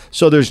player.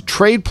 So there's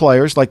trade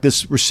players like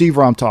this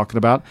receiver I'm talking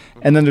about,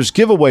 and then there's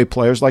giveaway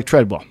players like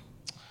Treadwell.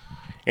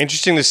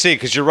 Interesting to see,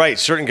 because you're right.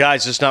 Certain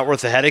guys, it's not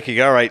worth the headache. You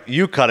go, all right,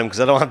 you cut him because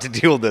I don't have to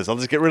deal with this. I'll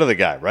just get rid of the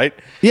guy, right?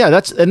 Yeah,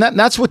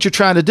 that's what you're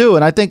trying to do.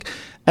 And I think,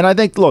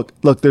 look,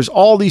 there's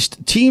all these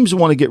teams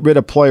want to get rid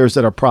of players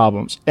that are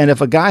problems. And if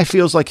a guy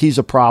feels like he's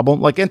a problem,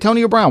 like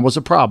Antonio Brown was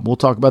a problem. We'll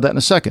talk about that in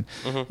a second.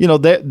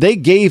 Mm-hmm. They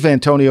gave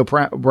Antonio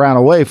Brown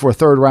away for a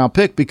third-round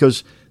pick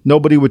because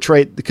nobody would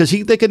trade, because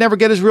they could never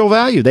get his real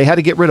value. They had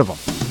to get rid of him.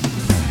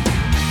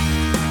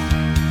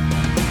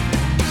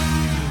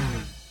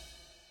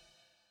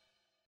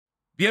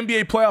 The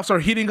NBA playoffs are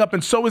heating up,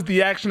 and so is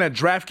the action at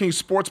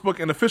DraftKings Sportsbook,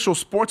 an official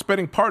sports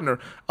betting partner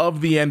of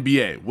the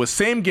NBA. With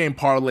same-game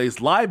parlays,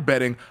 live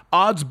betting,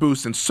 odds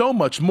boosts, and so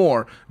much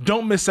more,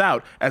 don't miss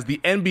out as the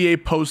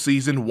NBA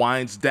postseason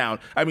winds down.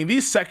 I mean,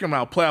 these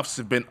second-round playoffs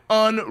have been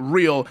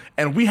unreal,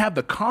 and we have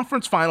the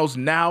conference finals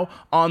now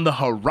on the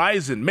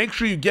horizon. Make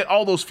sure you get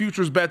all those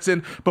futures bets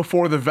in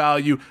before the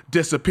value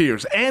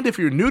disappears. And if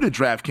you're new to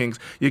DraftKings,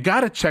 you got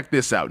to check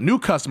this out. New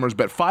customers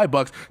bet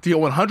 $5 to get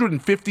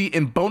 $150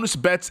 in bonus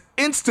bets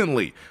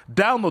instantly.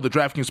 Download the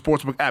DraftKings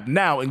Sportsbook app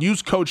now and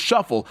use code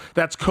SHUFFLE.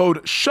 That's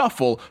code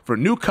SHUFFLE for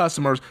new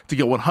customers to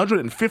get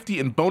 $150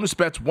 in bonus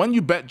bets when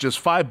you bet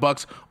just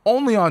 $5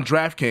 only on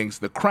DraftKings.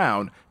 The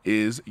crown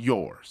is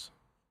yours.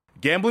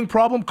 Gambling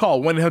problem?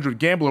 Call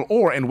 1-800-GAMBLER,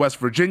 or in West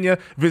Virginia,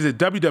 visit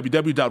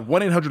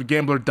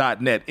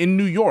www.1800gambler.net. In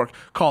New York,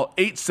 call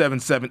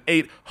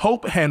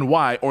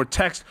 877-8-HOPE-NY or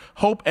text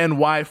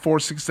HOPE-NY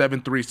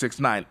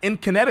 467-369. In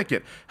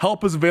Connecticut,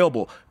 help is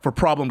available. For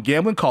problem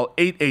gambling, call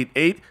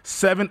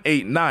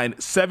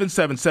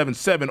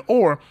 888-789-7777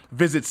 or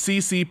visit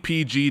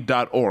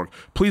ccpg.org.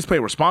 Please play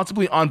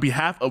responsibly on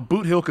behalf of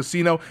Boot Hill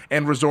Casino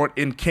and Resort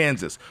in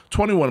Kansas.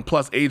 21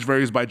 plus, age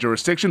varies by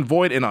jurisdiction,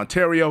 void in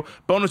Ontario.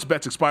 Bonus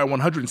bets expire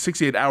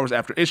 168 hours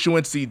after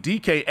issuance. See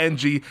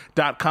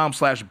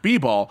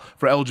dkng.com/bball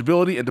for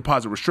eligibility and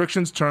deposit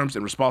restrictions, terms,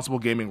 and responsible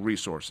gaming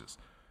resources.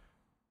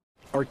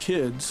 Our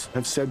kids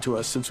have said to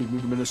us since we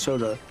moved to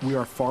Minnesota, we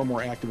are far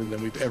more active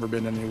than we've ever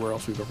been anywhere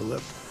else we've ever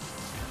lived.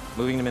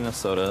 Moving to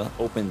Minnesota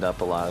opened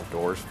up a lot of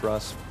doors for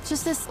us.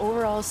 Just this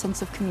overall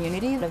sense of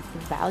community, of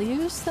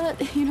values that,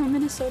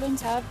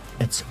 Minnesotans have.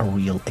 It's a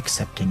real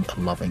accepting,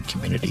 loving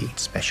community,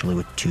 especially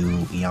with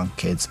 2 young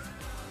kids.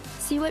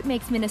 See what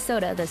makes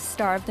Minnesota the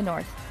star of the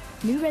North.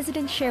 New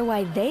residents share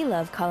why they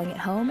love calling it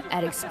home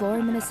at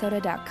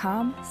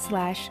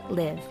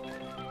exploreminnesota.com/live.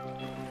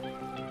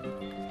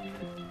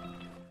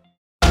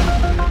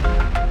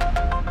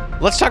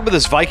 Let's talk about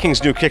this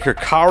Vikings new kicker,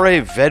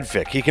 Kare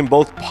Vedvik. He can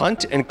both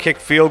punt and kick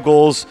field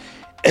goals,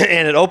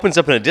 and it opens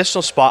up an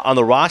additional spot on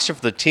the roster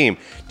for the team.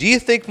 Do you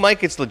think,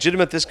 Mike, it's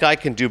legitimate this guy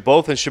can do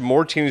both, and should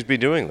more teams be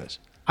doing this?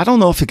 I don't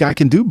know if a guy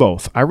can do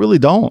both. I really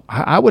don't.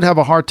 I would have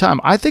a hard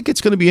time. I think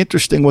it's going to be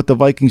interesting what the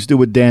Vikings do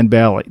with Dan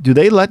Bailey. Do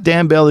they let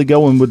Dan Bailey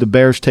go, and would the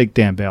Bears take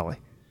Dan Bailey?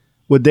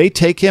 Would they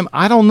take him?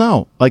 I don't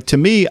know. Like, to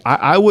me,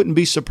 I wouldn't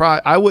be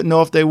surprised. I wouldn't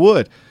know if they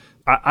would.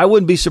 I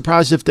wouldn't be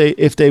surprised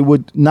if they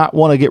would not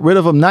want to get rid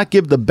of him, not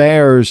give the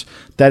Bears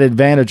that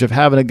advantage of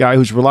having a guy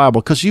who's reliable.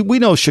 Because we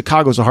know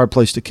Chicago's a hard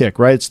place to kick,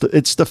 right?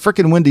 It's the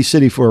freaking Windy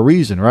City for a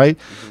reason, right?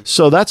 Mm-hmm.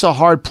 So that's a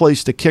hard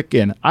place to kick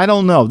in. I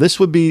don't know. This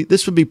would be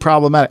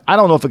problematic. I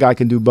don't know if a guy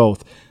can do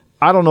both.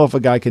 I don't know if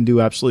a guy can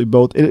do absolutely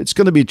both. It's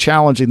going to be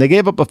challenging. They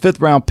gave up a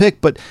 5th-round pick,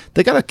 but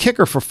they got a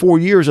kicker for 4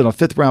 years and a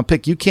 5th-round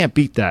pick. You can't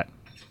beat that.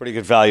 Pretty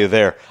good value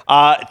there.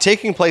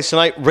 Taking place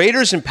tonight,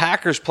 Raiders and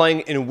Packers playing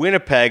in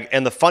Winnipeg,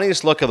 and the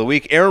funniest look of the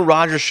week, Aaron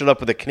Rodgers showed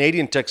up with a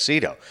Canadian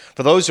tuxedo.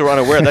 For those who are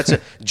unaware, that's a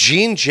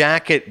jean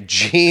jacket,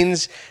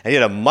 jeans, and he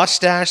had a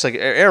mustache. Like,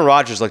 Aaron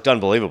Rodgers looked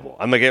unbelievable.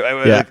 I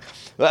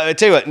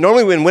tell you what,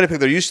 normally in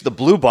Winnipeg, they're used to the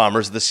Blue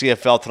Bombers of the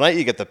CFL. Tonight,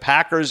 you get the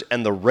Packers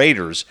and the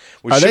Raiders,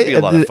 which should be a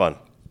lot of fun.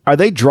 Are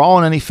they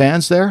drawing any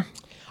fans there?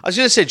 I was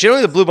going to say,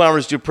 generally the Blue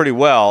Bombers do pretty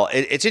well.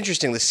 It's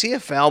interesting. The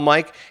CFL,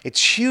 Mike, it's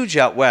huge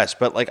out west.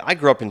 But, like, I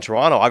grew up in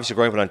Toronto, obviously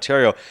growing up in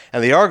Ontario,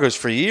 and the Argos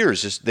for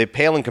years, they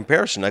pale in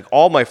comparison. Like,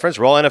 all my friends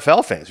were all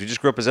NFL fans. We just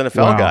grew up as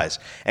NFL guys.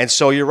 And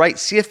so you're right,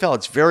 CFL,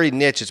 it's very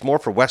niche. It's more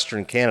for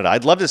Western Canada.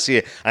 I'd love to see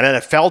an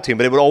NFL team,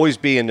 but it would always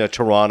be in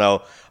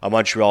Toronto,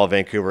 Montreal,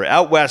 Vancouver.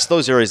 Out west,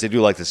 those areas, they do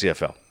like the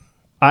CFL.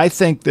 I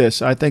think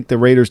the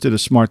Raiders did a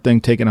smart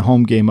thing taking a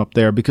home game up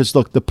there because,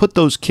 look, to put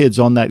those kids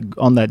on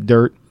that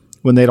dirt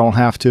when they don't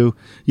have to.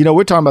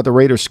 We're talking about the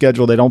Raiders'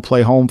 schedule. They don't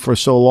play home for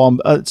so long.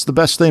 It's the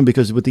best thing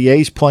because with the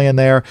A's playing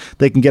there,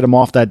 they can get them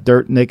off that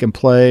dirt and they can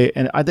play.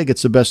 And I think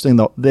it's the best thing.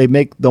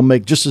 They'll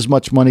make just as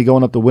much money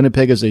going up to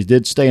Winnipeg as they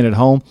did staying at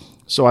home.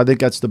 So I think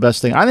that's the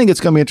best thing. I think it's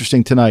going to be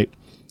interesting tonight,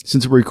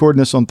 since we're recording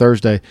this on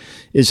Thursday,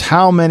 is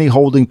how many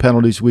holding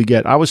penalties we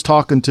get. I was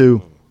talking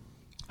to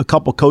a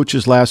couple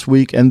coaches last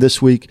week and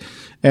this week,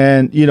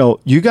 and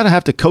you got to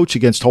have to coach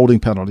against holding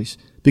penalties.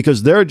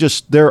 Because they're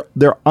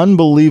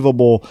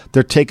unbelievable.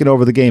 They're taking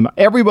over the game.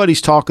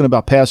 Everybody's talking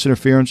about pass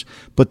interference,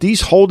 but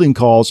these holding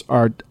calls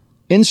are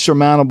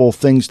insurmountable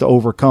things to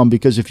overcome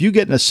because if you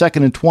get in a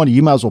 2nd and 20,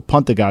 you might as well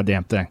punt the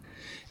goddamn thing.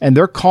 And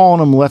they're calling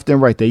them left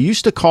and right. They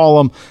used to call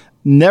them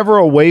never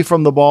away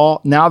from the ball.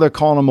 Now they're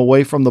calling them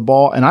away from the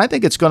ball. And I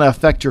think it's going to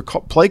affect your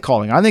play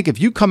calling. I think if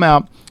you come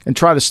out and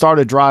try to start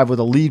a drive with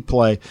a lead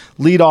play,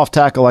 lead off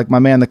tackle like my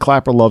man the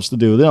Clapper loves to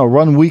do,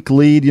 run weak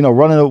lead,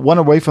 run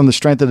away from the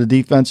strength of the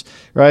defense,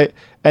 right?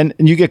 And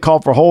you get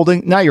called for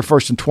holding, now you're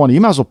 1st and 20.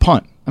 You might as well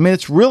punt. I mean,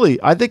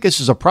 I think this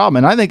is a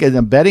problem. And I think in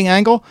a betting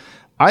angle,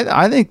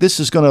 I think this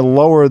is going to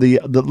lower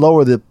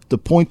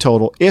the point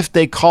total if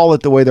they call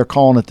it the way they're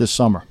calling it this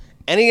summer.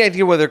 Any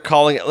idea whether they're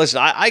calling it?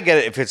 Listen, I get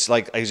it if it's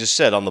like I just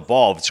said on the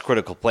ball, if it's a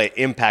critical play, it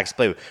impacts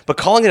play. But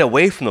calling it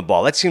away from the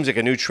ball, that seems like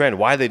a new trend.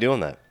 Why are they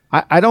doing that?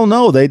 I don't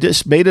know. They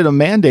just made it a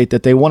mandate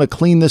that they want to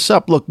clean this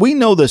up. Look, we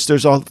know this.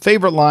 There's a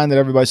favorite line that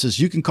everybody says,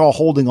 you can call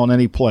holding on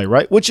any play,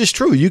 right? Which is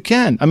true. You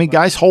can. I mean,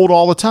 guys hold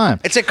all the time.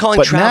 It's like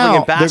calling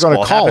traveling in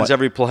basketball. It happens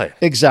every play.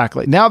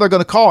 Exactly. Now they're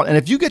going to call it. And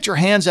if you get your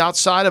hands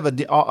outside of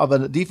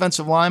a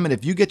defensive lineman,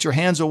 if you get your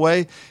hands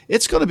away,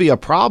 it's going to be a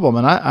problem.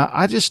 And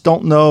I just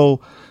don't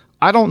know.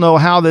 I don't know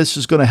how this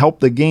is going to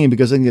help the game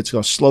because I think it's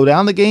going to slow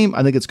down the game.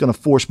 I think it's going to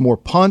force more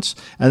punts.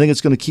 I think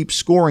it's going to keep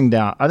scoring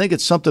down. I think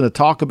it's something to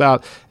talk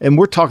about. And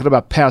we're talking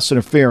about pass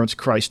interference,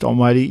 Christ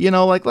almighty.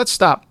 Let's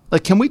stop.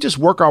 Like, can we just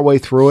work our way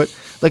through it?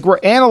 Like, we're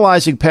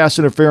analyzing pass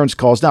interference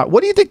calls. Now,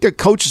 what do you think their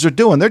coaches are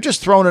doing? They're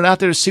just throwing it out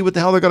there to see what the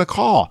hell they're going to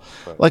call.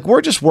 Like,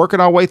 we're just working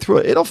our way through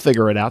it. It'll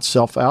figure it out,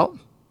 self out.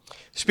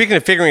 Speaking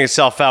of figuring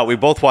itself out, we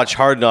both watched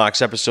Hard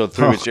Knocks episode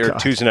 3, which aired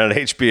Tuesday night on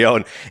HBO.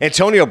 And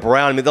Antonio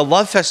Brown, the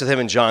love fest with him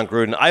and John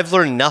Gruden, I've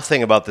learned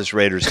nothing about this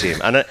Raiders team.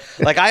 And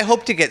I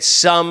hope to get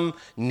some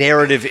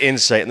narrative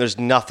insight, and there's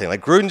nothing. Like,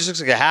 Gruden just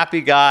looks like a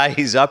happy guy.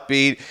 He's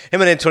upbeat. Him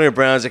and Antonio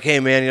Brown's like, hey,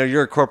 man,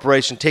 you're a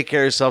corporation. Take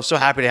care of yourself. So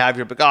happy to have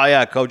you. Like, oh,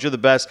 yeah, coach, you're the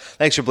best.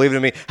 Thanks for believing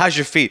in me. How's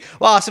your feet?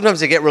 Well, sometimes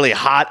they get really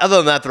hot. Other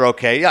than that, they're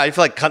okay. Yeah, I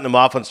feel like cutting them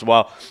off once in a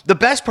while. The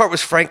best part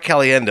was Frank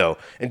Caliendo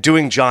and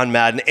doing John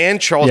Madden and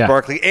Charles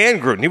Barkley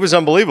and Gruden. He was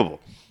unbelievable.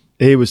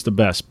 He was the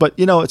best. But,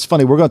 it's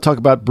funny. We're going to talk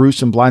about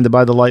Bruce and Blinded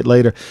by the Light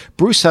later.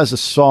 Bruce has a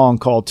song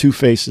called Two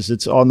Faces.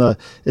 It's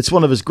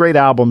one of his great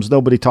albums.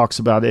 Nobody talks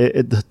about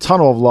it. The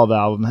Tunnel of Love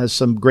album has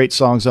some great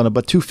songs on it,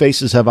 but Two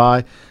Faces Have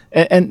I.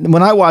 And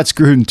when I watch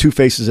Gruden, Two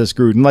Faces has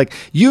Gruden. Like,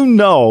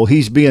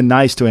 he's being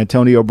nice to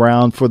Antonio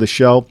Brown for the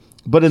show.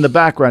 But in the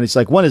background, he's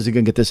like, when is he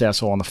going to get this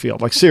asshole on the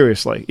field? Like,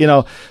 seriously,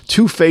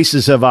 two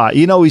faces have I.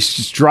 He's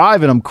just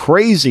driving them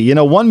crazy.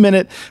 One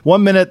minute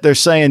they're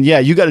saying, yeah,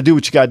 you got to do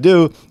what you got to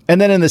do. And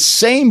then in the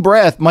same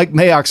breath, Mike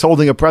Mayock's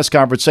holding a press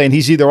conference saying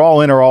he's either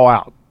all in or all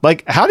out.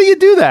 Like, how do you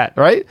do that,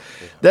 right?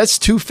 That's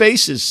two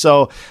faces.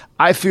 So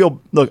I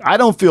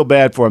don't feel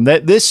bad for him.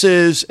 This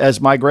is,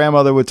 as my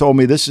grandmother would told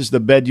me, this is the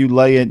bed you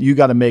lay in. You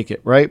got to make it,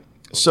 right?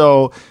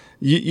 So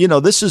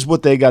this is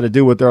what they got to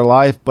do with their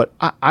life, but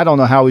I don't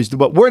know how he's doing.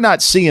 But we're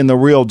not seeing the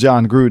real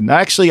John Gruden.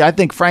 Actually, I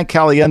think Frank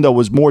Caliendo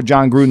was more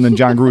John Gruden than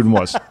John Gruden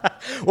was.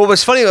 Well, it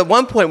was funny at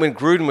one point when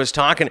Gruden was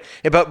talking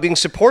about being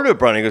supportive of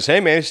Brown. He goes, hey,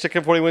 man, he's sticking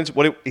up for what he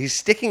wins. He's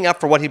sticking up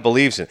for what he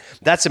believes in.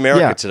 That's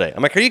America today.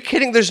 I'm like, are you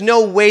kidding? There's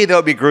no way that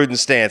would be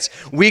Gruden's stance.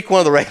 Week 1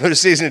 of the regular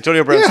season,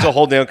 Antonio Brown's still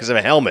holding out because of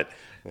a helmet.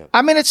 Yeah.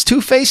 I mean, it's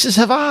two faces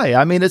have I.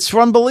 I mean, it's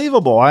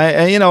unbelievable.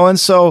 And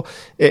so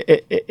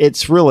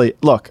it's really,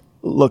 look,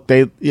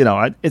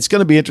 it's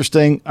going to be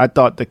interesting. I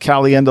thought the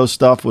Caliendo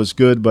stuff was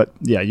good, but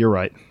yeah, you're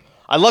right.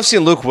 I love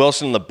seeing Luke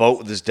Wilson on the boat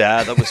with his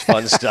dad. That was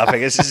fun stuff. I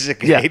guess this is a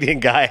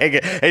Canadian guy.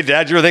 Hey,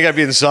 Dad, you ever think I'd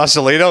be in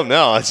Sausalito?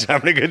 No, it's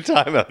having a good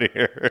time out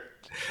here.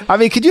 I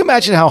mean, could you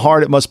imagine how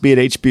hard it must be at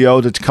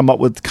HBO to come up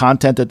with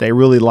content that they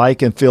really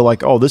like and feel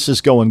like, oh, this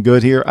is going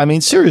good here? I mean,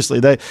 seriously,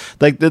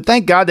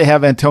 thank God they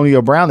have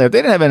Antonio Brown there. If they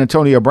didn't have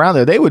Antonio Brown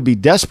there, they would be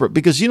desperate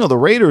because, the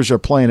Raiders are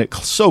playing it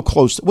so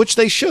close, which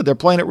they should. They're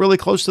playing it really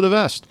close to the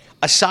vest.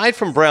 Aside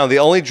from Brown, the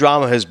only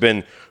drama has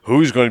been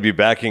who's going to be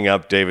backing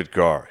up David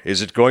Carr.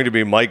 Is it going to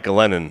be Mike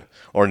Glennon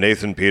or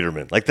Nathan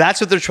Peterman? Like,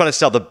 that's what they're trying to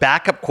sell, the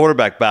backup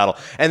quarterback battle.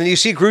 And then you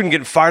see Gruden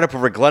getting fired up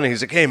over Glennon.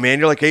 He's like, hey, man,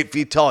 you're like 8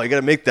 feet tall. You got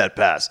to make that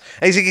pass.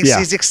 And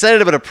he's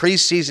excited about a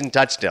preseason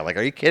touchdown. Like,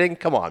 are you kidding?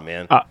 Come on,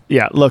 man.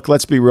 Look,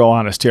 let's be real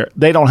honest here.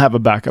 They don't have a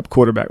backup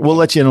quarterback. We'll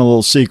let you in a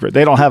little secret.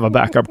 They don't have a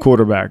backup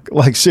quarterback.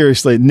 Like,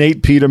 seriously,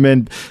 Nate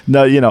Peterman,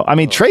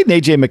 trading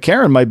A.J.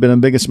 McCarron might have been the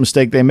biggest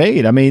mistake they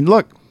made. I mean,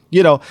 look.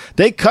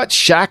 They cut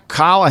Shaq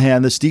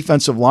Callahan, this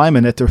defensive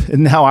lineman, and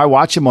now I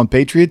watch him on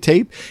Patriot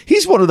tape.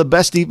 He's one of the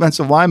best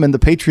defensive linemen the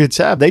Patriots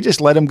have. They just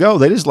let him go.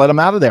 They just let him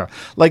out of there.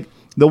 Like,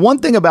 the one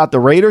thing about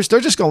the Raiders, they're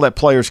just going to let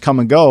players come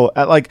and go.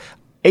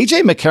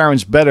 A.J.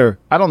 McCarron's better.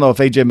 I don't know if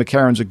A.J.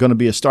 McCarron's going to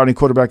be a starting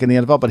quarterback in the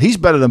NFL, but he's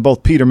better than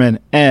both Peterman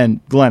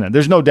and Glennon.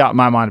 There's no doubt in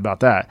my mind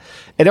about that.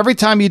 And every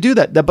time you do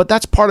that, but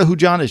that's part of who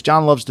John is.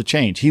 John loves to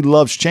change. He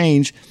loves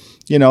change,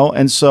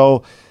 and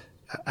so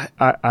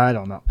I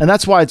don't know. And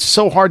that's why it's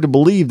so hard to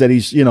believe that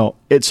he's,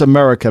 it's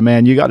America,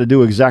 man. You got to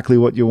do exactly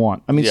what you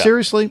want. I mean,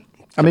 seriously?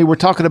 I mean, we're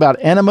talking about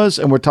enemas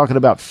and we're talking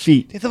about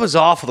feet. That was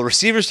awful. The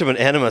receivers doing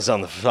enemas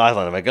on the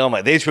sideline. I'm like, oh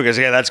my. The HBO goes,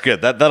 yeah, that's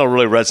good. That'll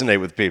really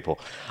resonate with people.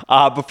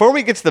 Before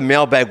we get to the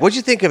mailbag, what'd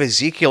you think of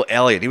Ezekiel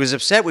Elliott? He was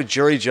upset with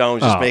Jerry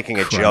Jones just making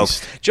a joke.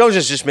 Jones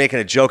was just making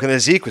a joke,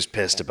 and Zeke was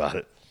pissed about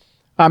it.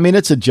 I mean,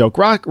 it's a joke.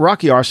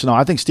 Rocky Arsenal,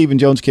 I think Stephen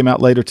Jones came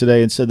out later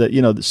today and said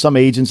that, some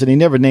agents, and he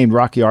never named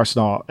Rocky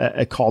Arsenal,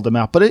 called him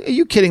out. But are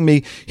you kidding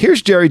me?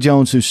 Here's Jerry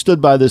Jones, who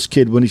stood by this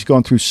kid when he's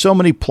gone through so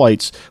many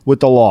plights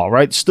with the law,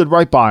 right? Stood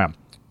right by him.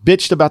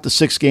 Bitched about the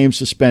 6-game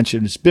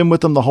suspension. It's been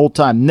with him the whole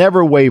time.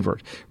 Never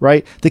wavered,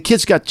 right? The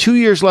kid's got 2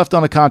 years left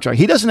on a contract.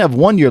 He doesn't have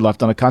 1 year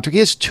left on a contract. He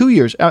has 2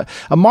 years.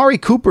 Amari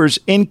Cooper's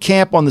in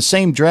camp on the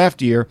same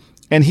draft year,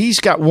 and he's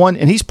got one,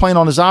 and he's playing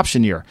on his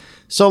option year.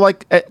 So,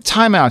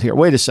 time out here.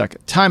 Wait a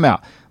second. Time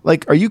out.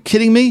 Like, are you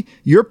kidding me?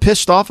 You're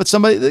pissed off at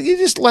somebody. You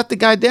just let the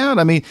guy down.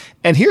 I mean,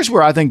 and here's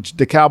where I think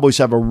the Cowboys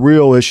have a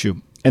real issue,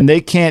 and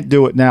they can't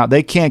do it now.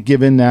 They can't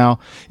give in now,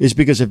 is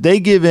because if they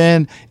give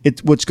in,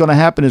 what's going to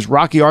happen is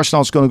Rocky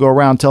Arsenal is going to go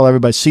around and tell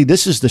everybody, see,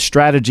 this is the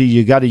strategy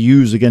you got to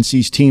use against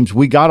these teams.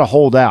 We got to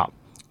hold out.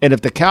 And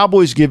if the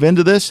Cowboys give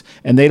into this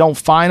and they don't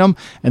fine them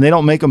and they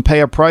don't make them pay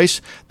a price,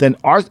 then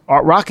our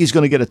Rocky's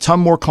going to get a ton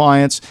more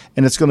clients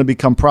and it's going to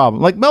become a problem.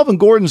 Like Melvin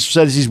Gordon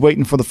says he's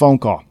waiting for the phone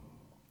call.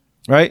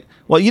 right?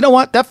 Well, you know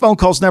what? That phone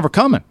call's never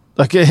coming.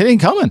 Like, it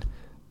ain't coming.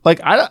 Like,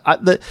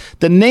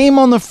 the name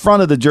on the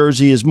front of the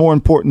jersey is more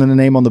important than the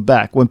name on the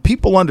back. When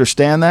people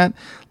understand that,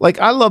 like,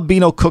 I love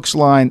Beano Cook's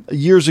line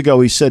years ago.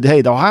 He said,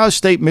 hey, the Ohio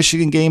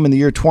State-Michigan game in the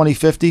year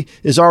 2050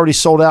 is already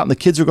sold out, and the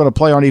kids who are going to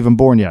play aren't even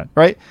born yet,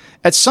 right?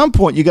 At some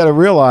point, you got to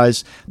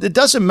realize it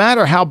doesn't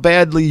matter how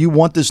badly you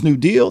want this new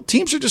deal.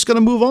 Teams are just going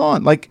to move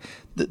on. Like,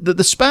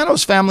 the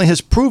Spanos family has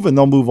proven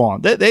they'll move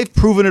on. They've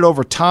proven it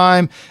over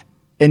time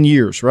and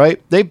years,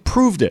 right? They've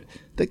proved it.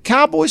 The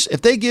Cowboys,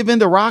 if they give in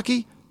to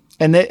Rocky,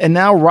 and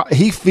now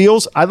he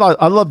feels, I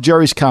love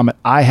Jerry's comment,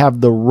 I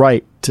have the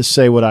right to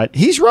say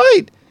he's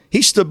right.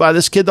 He stood by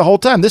this kid the whole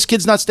time. This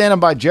kid's not standing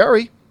by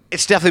Jerry.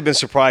 It's definitely been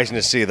surprising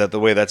to see that the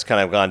way that's kind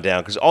of gone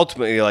down, because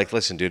ultimately you're like,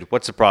 listen, dude,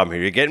 what's the problem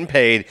here? You're getting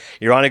paid.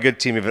 You're on a good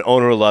team. You have an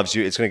owner who loves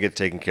you. It's going to get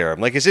taken care of.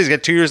 Like I said, he's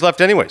got 2 years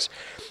left anyways.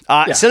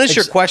 Send us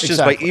your questions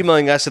by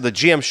emailing us at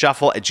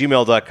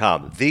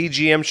thegmshuffle@gmail.com.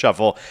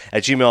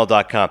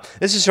 thegmshuffle@gmail.com.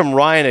 This is from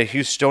Ryan, a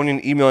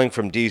Houstonian, emailing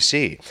from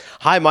D.C.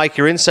 Hi, Mike.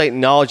 Your insight and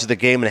knowledge of the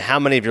game and how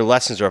many of your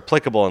lessons are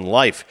applicable in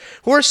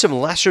life. Who are some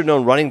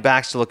lesser-known running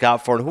backs to look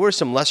out for, and who are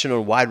some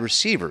lesser-known wide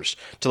receivers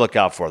to look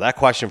out for? That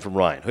question from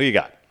Ryan. Who you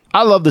got?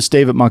 I love this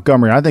David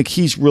Montgomery. I think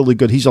he's really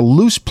good. He's a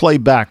loose play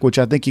back, which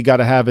I think you got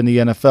to have in the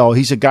NFL.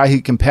 He's a guy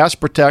who can pass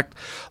protect.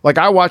 Like,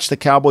 I watched the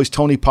Cowboys'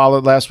 Tony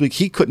Pollard last week.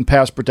 He couldn't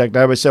pass protect.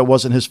 Everybody said it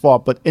wasn't his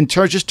fault. But in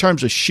terms of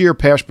sheer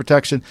pass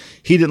protection,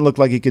 he didn't look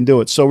like he can do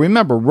it. So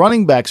remember,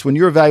 running backs, when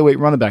you evaluate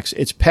running backs,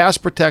 it's pass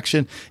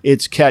protection,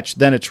 it's catch,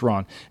 then it's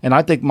run. And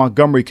I think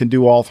Montgomery can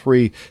do all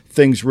three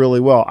things really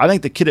well. I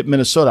think the kid at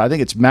Minnesota, I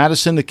think it's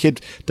Madison, the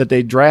kid that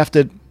they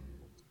drafted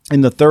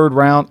in the third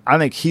round. I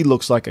think he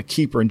looks like a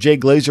keeper. And Jay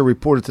Glazer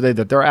reported today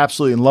that they're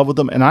absolutely in love with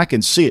him, and I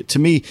can see it. To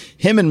me,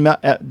 him and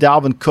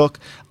Dalvin Cook,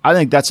 I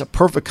think that's a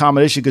perfect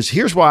combination, because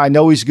here's why I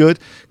know he's good,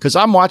 because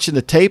I'm watching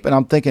the tape and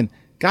I'm thinking,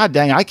 God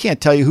dang, I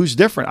can't tell you who's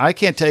different. I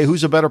can't tell you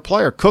who's a better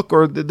player, Cook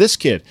or this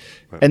kid.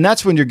 Right. And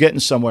that's when you're getting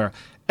somewhere.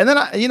 And then,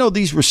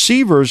 these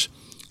receivers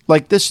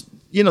like this,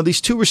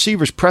 these two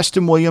receivers,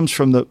 Preston Williams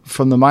from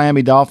the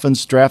Miami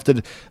Dolphins,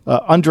 drafted,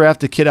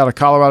 undrafted kid out of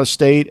Colorado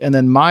State, and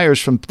then Myers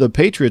from the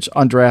Patriots,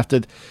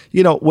 undrafted.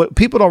 What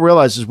people don't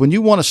realize is when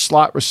you want a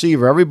slot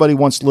receiver, everybody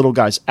wants little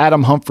guys.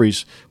 Adam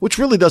Humphries, which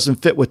really doesn't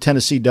fit what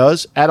Tennessee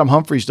does. Adam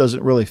Humphries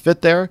doesn't really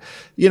fit there,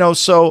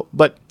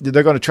 but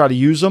they're going to try to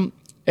use them.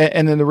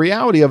 And then the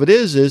reality of it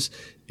is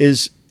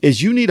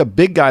you need a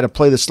big guy to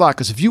play the slot,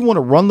 because if you want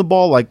to run the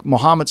ball like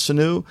Mohamed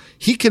Sanu,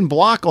 he can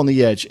block on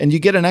the edge, and you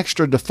get an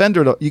extra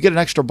defender, you get an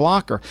extra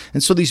blocker.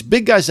 And so these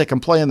big guys that can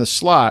play in the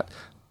slot,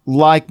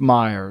 like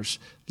Myers,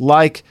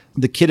 like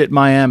the kid at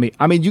Miami,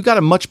 I mean, you got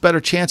a much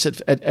better chance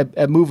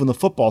at moving the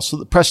football.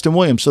 So Preston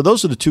Williams. So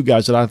those are the two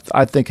guys that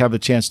I think have a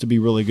chance to be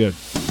really good.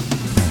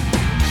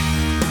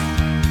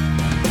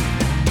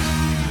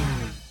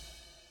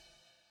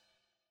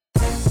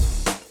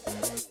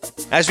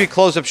 As we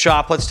close up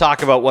shop, let's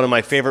talk about one of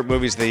my favorite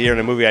movies of the year, and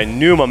a movie I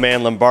knew my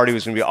man Lombardi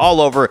was going to be all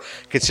over,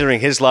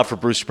 considering his love for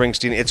Bruce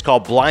Springsteen. It's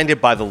called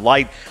Blinded by the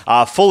Light.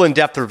 Full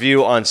in-depth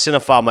review on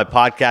Cinephile, my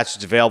podcast,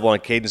 is available on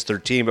Cadence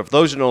 13. But for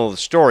those who don't know the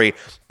story,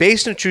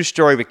 based on a true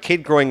story of a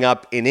kid growing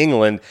up in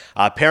England,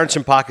 parents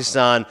in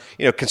Pakistan,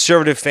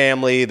 conservative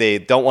family. They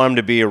don't want him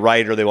to be a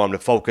writer. They want him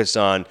to focus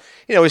on,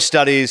 his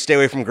studies, stay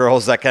away from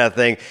girls, that kind of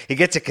thing. He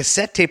gets a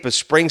cassette tape of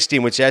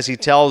Springsteen, which, as he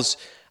tells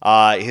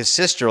his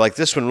sister, like,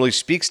 this one really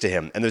speaks to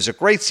him. And there's a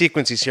great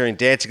sequence he's hearing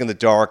Dancing in the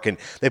Dark, and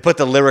they put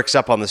the lyrics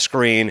up on the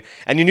screen.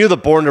 And you knew the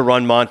Born to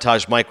Run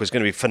montage, Mike, was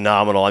going to be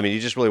phenomenal. I mean, you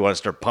just really want to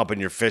start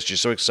pumping your fist. You're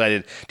so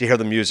excited to hear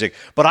the music.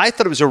 But I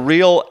thought it was a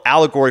real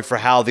allegory for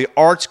how the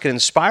arts can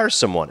inspire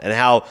someone, and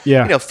how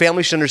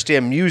families should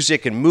understand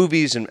music and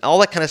movies and all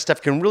that kind of stuff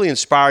can really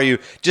inspire you,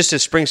 just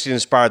as Springsteen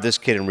inspired this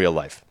kid in real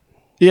life.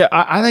 Yeah,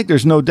 I think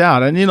there's no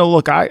doubt. And,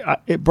 look,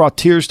 it brought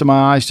tears to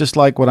my eyes, just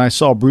like when I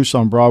saw Bruce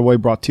on Broadway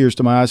brought tears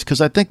to my eyes,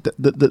 because I think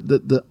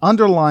the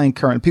underlying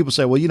current, people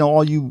say, well,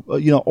 all you,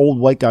 old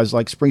white guys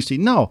like Springsteen.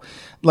 No,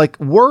 like,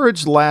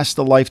 words last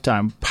a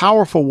lifetime.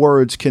 Powerful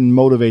words can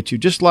motivate you,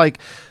 just like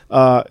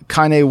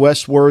Kanye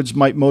West's words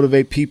might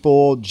motivate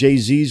people,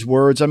 Jay-Z's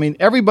words. I mean,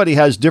 everybody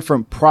has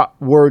different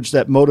words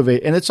that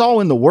motivate, and it's all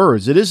in the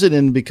words. It isn't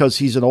in because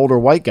he's an older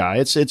white guy.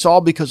 It's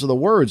all because of the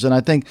words. And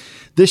I think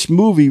this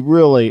movie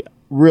really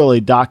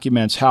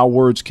documents how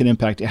words can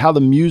impact you, how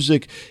the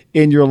music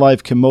in your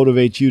life can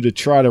motivate you to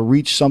try to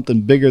reach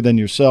something bigger than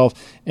yourself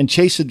and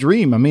chase a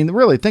dream. I mean,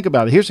 really, think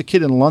about it. Here's a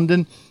kid in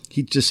London.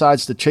 He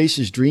decides to chase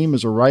his dream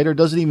as a writer,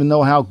 doesn't even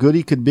know how good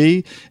he could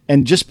be.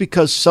 And just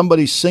because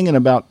somebody's singing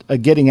about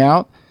getting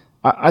out,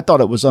 I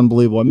thought it was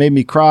unbelievable. It made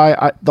me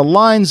cry. The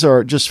lines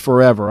are just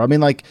forever. I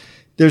mean, like,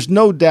 there's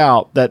no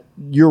doubt that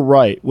you're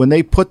right. When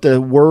they put the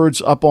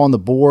words up on the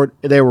board,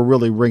 they were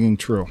really ringing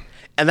true.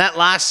 And that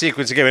last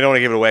sequence, again, we don't want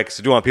to give it away because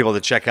I do want people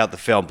to check out the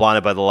film,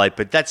 Blinded by the Light.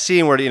 But that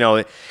scene where,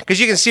 because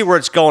you can see where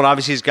it's going.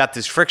 Obviously, he's got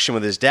this friction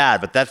with his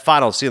dad. But that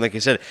final scene, like you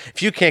said,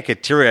 if you can't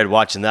get teary-eyed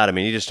watching that, I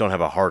mean, you just don't have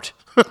a heart.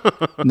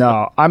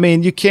 No, I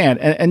mean, you can't.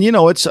 And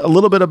it's a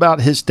little bit about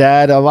his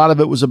dad. A lot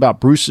of it was about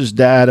Bruce's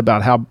dad,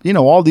 about how,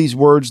 all these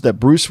words that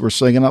Bruce was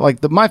singing.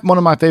 Like one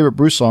of my favorite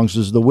Bruce songs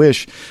is The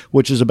Wish,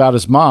 which is about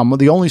his mom.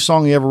 The only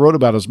song he ever wrote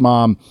about his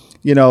mom.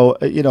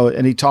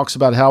 And he talks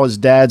about how his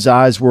dad's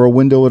eyes were a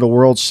window of the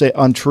world, say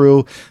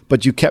untrue,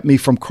 but you kept me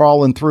from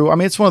crawling through. I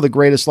mean, it's one of the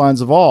greatest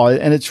lines of all.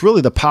 And it's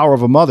really the power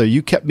of a mother.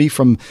 You kept me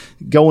from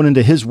going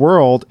into his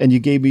world and you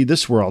gave me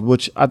this world,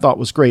 which I thought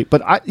was great.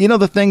 But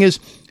the thing is,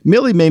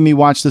 Millie made me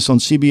watch this on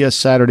CBS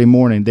Saturday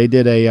morning. They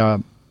did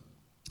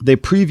they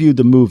previewed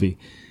the movie.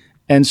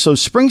 And so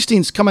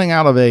Springsteen's coming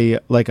out of a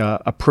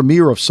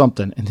premiere of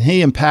something, and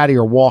he and Patty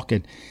are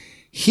walking.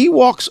 He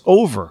walks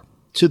over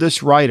to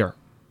this writer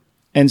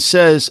and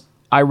says,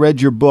 I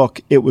read your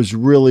book. It was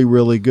really,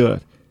 really good.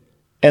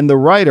 And the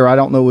writer, I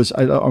don't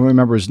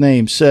remember his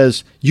name,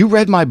 says, you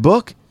read my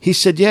book? He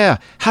said, yeah.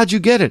 How'd you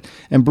get it?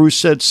 And Bruce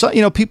said,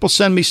 people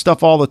send me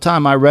stuff all the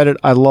time. I read it.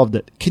 I loved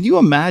it. Can you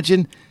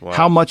imagine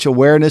how much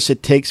awareness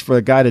it takes for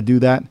a guy to do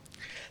that?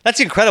 That's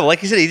incredible.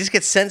 Like you said, he just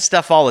gets sent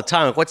stuff all the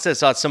time. Like, what's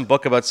this? Oh, some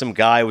book about some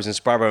guy who was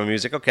inspired by my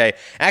music. Okay,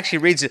 actually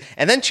reads it.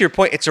 And then to your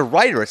point, it's a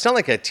writer. It's not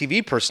like a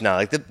TV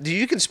personality.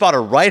 You can spot a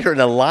writer in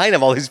a line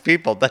of all these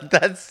people.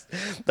 That's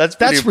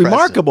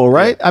remarkable,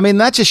 right? Yeah. I mean,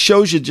 that just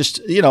shows you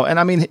and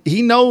I mean,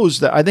 he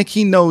knows that. I think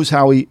he knows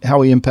how he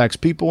impacts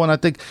people. And I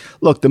think,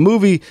 look, the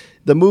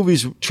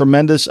movie's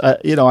tremendous. I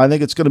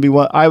think it's going to be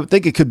one. I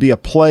think it could be a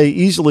play,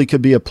 easily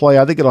could be a play.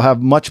 I think it'll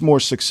have much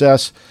more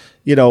success,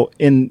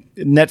 in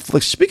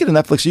Netflix. Speaking of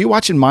Netflix, are you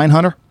watching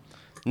Mindhunter?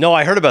 No,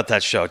 I heard about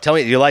that show. Tell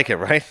me, you like it,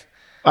 right?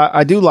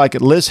 I do like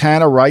it. Liz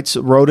Hanna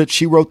wrote it.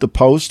 She wrote The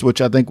Post,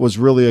 which I think was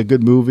really a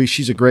good movie.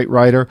 She's a great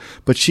writer,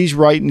 but she's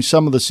writing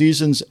some of the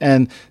seasons.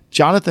 And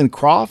Jonathan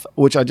Groff,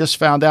 which I just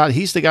found out,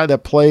 he's the guy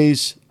that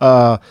plays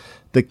the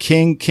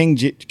King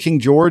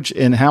George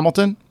in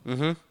Hamilton.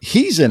 Mm-hmm.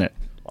 He's in it.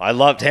 I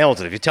loved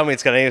Hamilton. If you tell me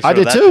it's got anything to do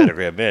with that too.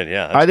 pedigree, I'm in.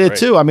 Yeah, I did great.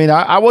 too. I mean,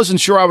 I wasn't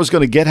sure I was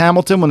going to get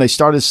Hamilton when they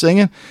started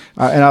singing,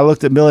 and I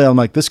looked at Millie. I'm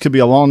like, this could be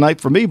a long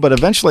night for me, but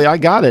eventually I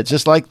got it.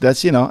 Just like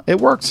that's, it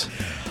works.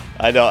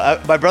 I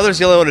know. My brother's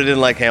the only one who didn't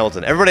like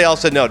Hamilton. Everybody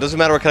else said no. It doesn't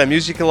matter what kind of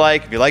music you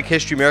like. If you like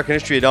history, American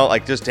history, you don't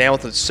like. Just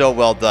Hamilton's so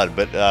well done.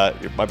 But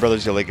my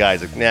brother's the only guy.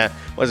 He's like, nah,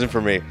 wasn't for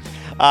me.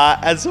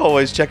 As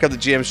always, check out the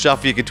GM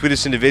Shuffle. You can tweet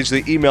us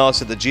individually. Email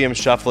us at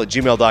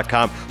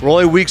thegmshuffle@gmail.com. We're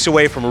only weeks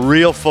away from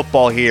real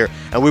football here,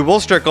 and we will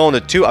start going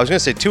to 2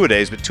 a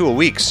days, but 2 a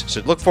weeks.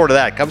 So look forward to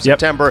that. Come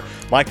September,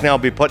 Mike and I will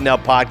be putting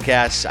out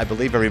podcasts, I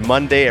believe, every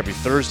Monday, every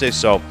Thursday.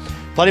 So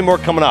plenty more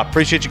coming up.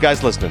 Appreciate you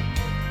guys listening.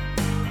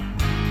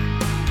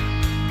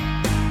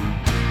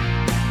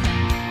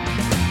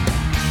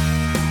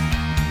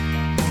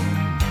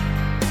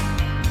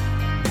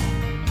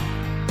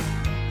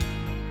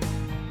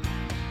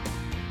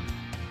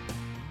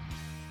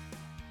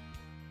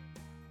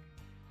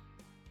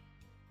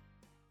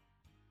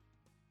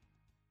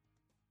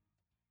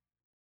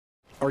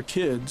 Our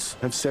kids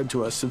have said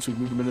to us since we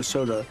moved to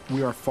Minnesota,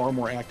 we are far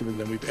more active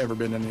than we've ever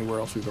been anywhere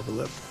else we've ever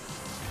lived.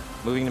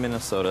 Moving to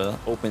Minnesota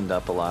opened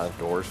up a lot of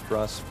doors for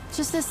us.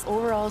 Just this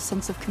overall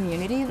sense of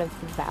community, the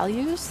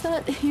values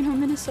that,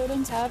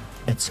 Minnesotans have.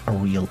 It's a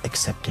real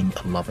accepting,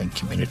 loving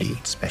community,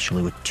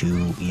 especially with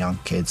 2 young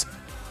kids.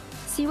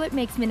 See what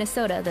makes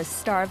Minnesota the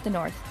star of the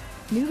North.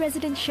 New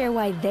residents share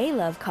why they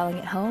love calling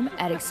it home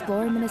at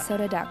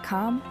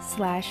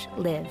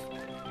exploreminnesota.com/live.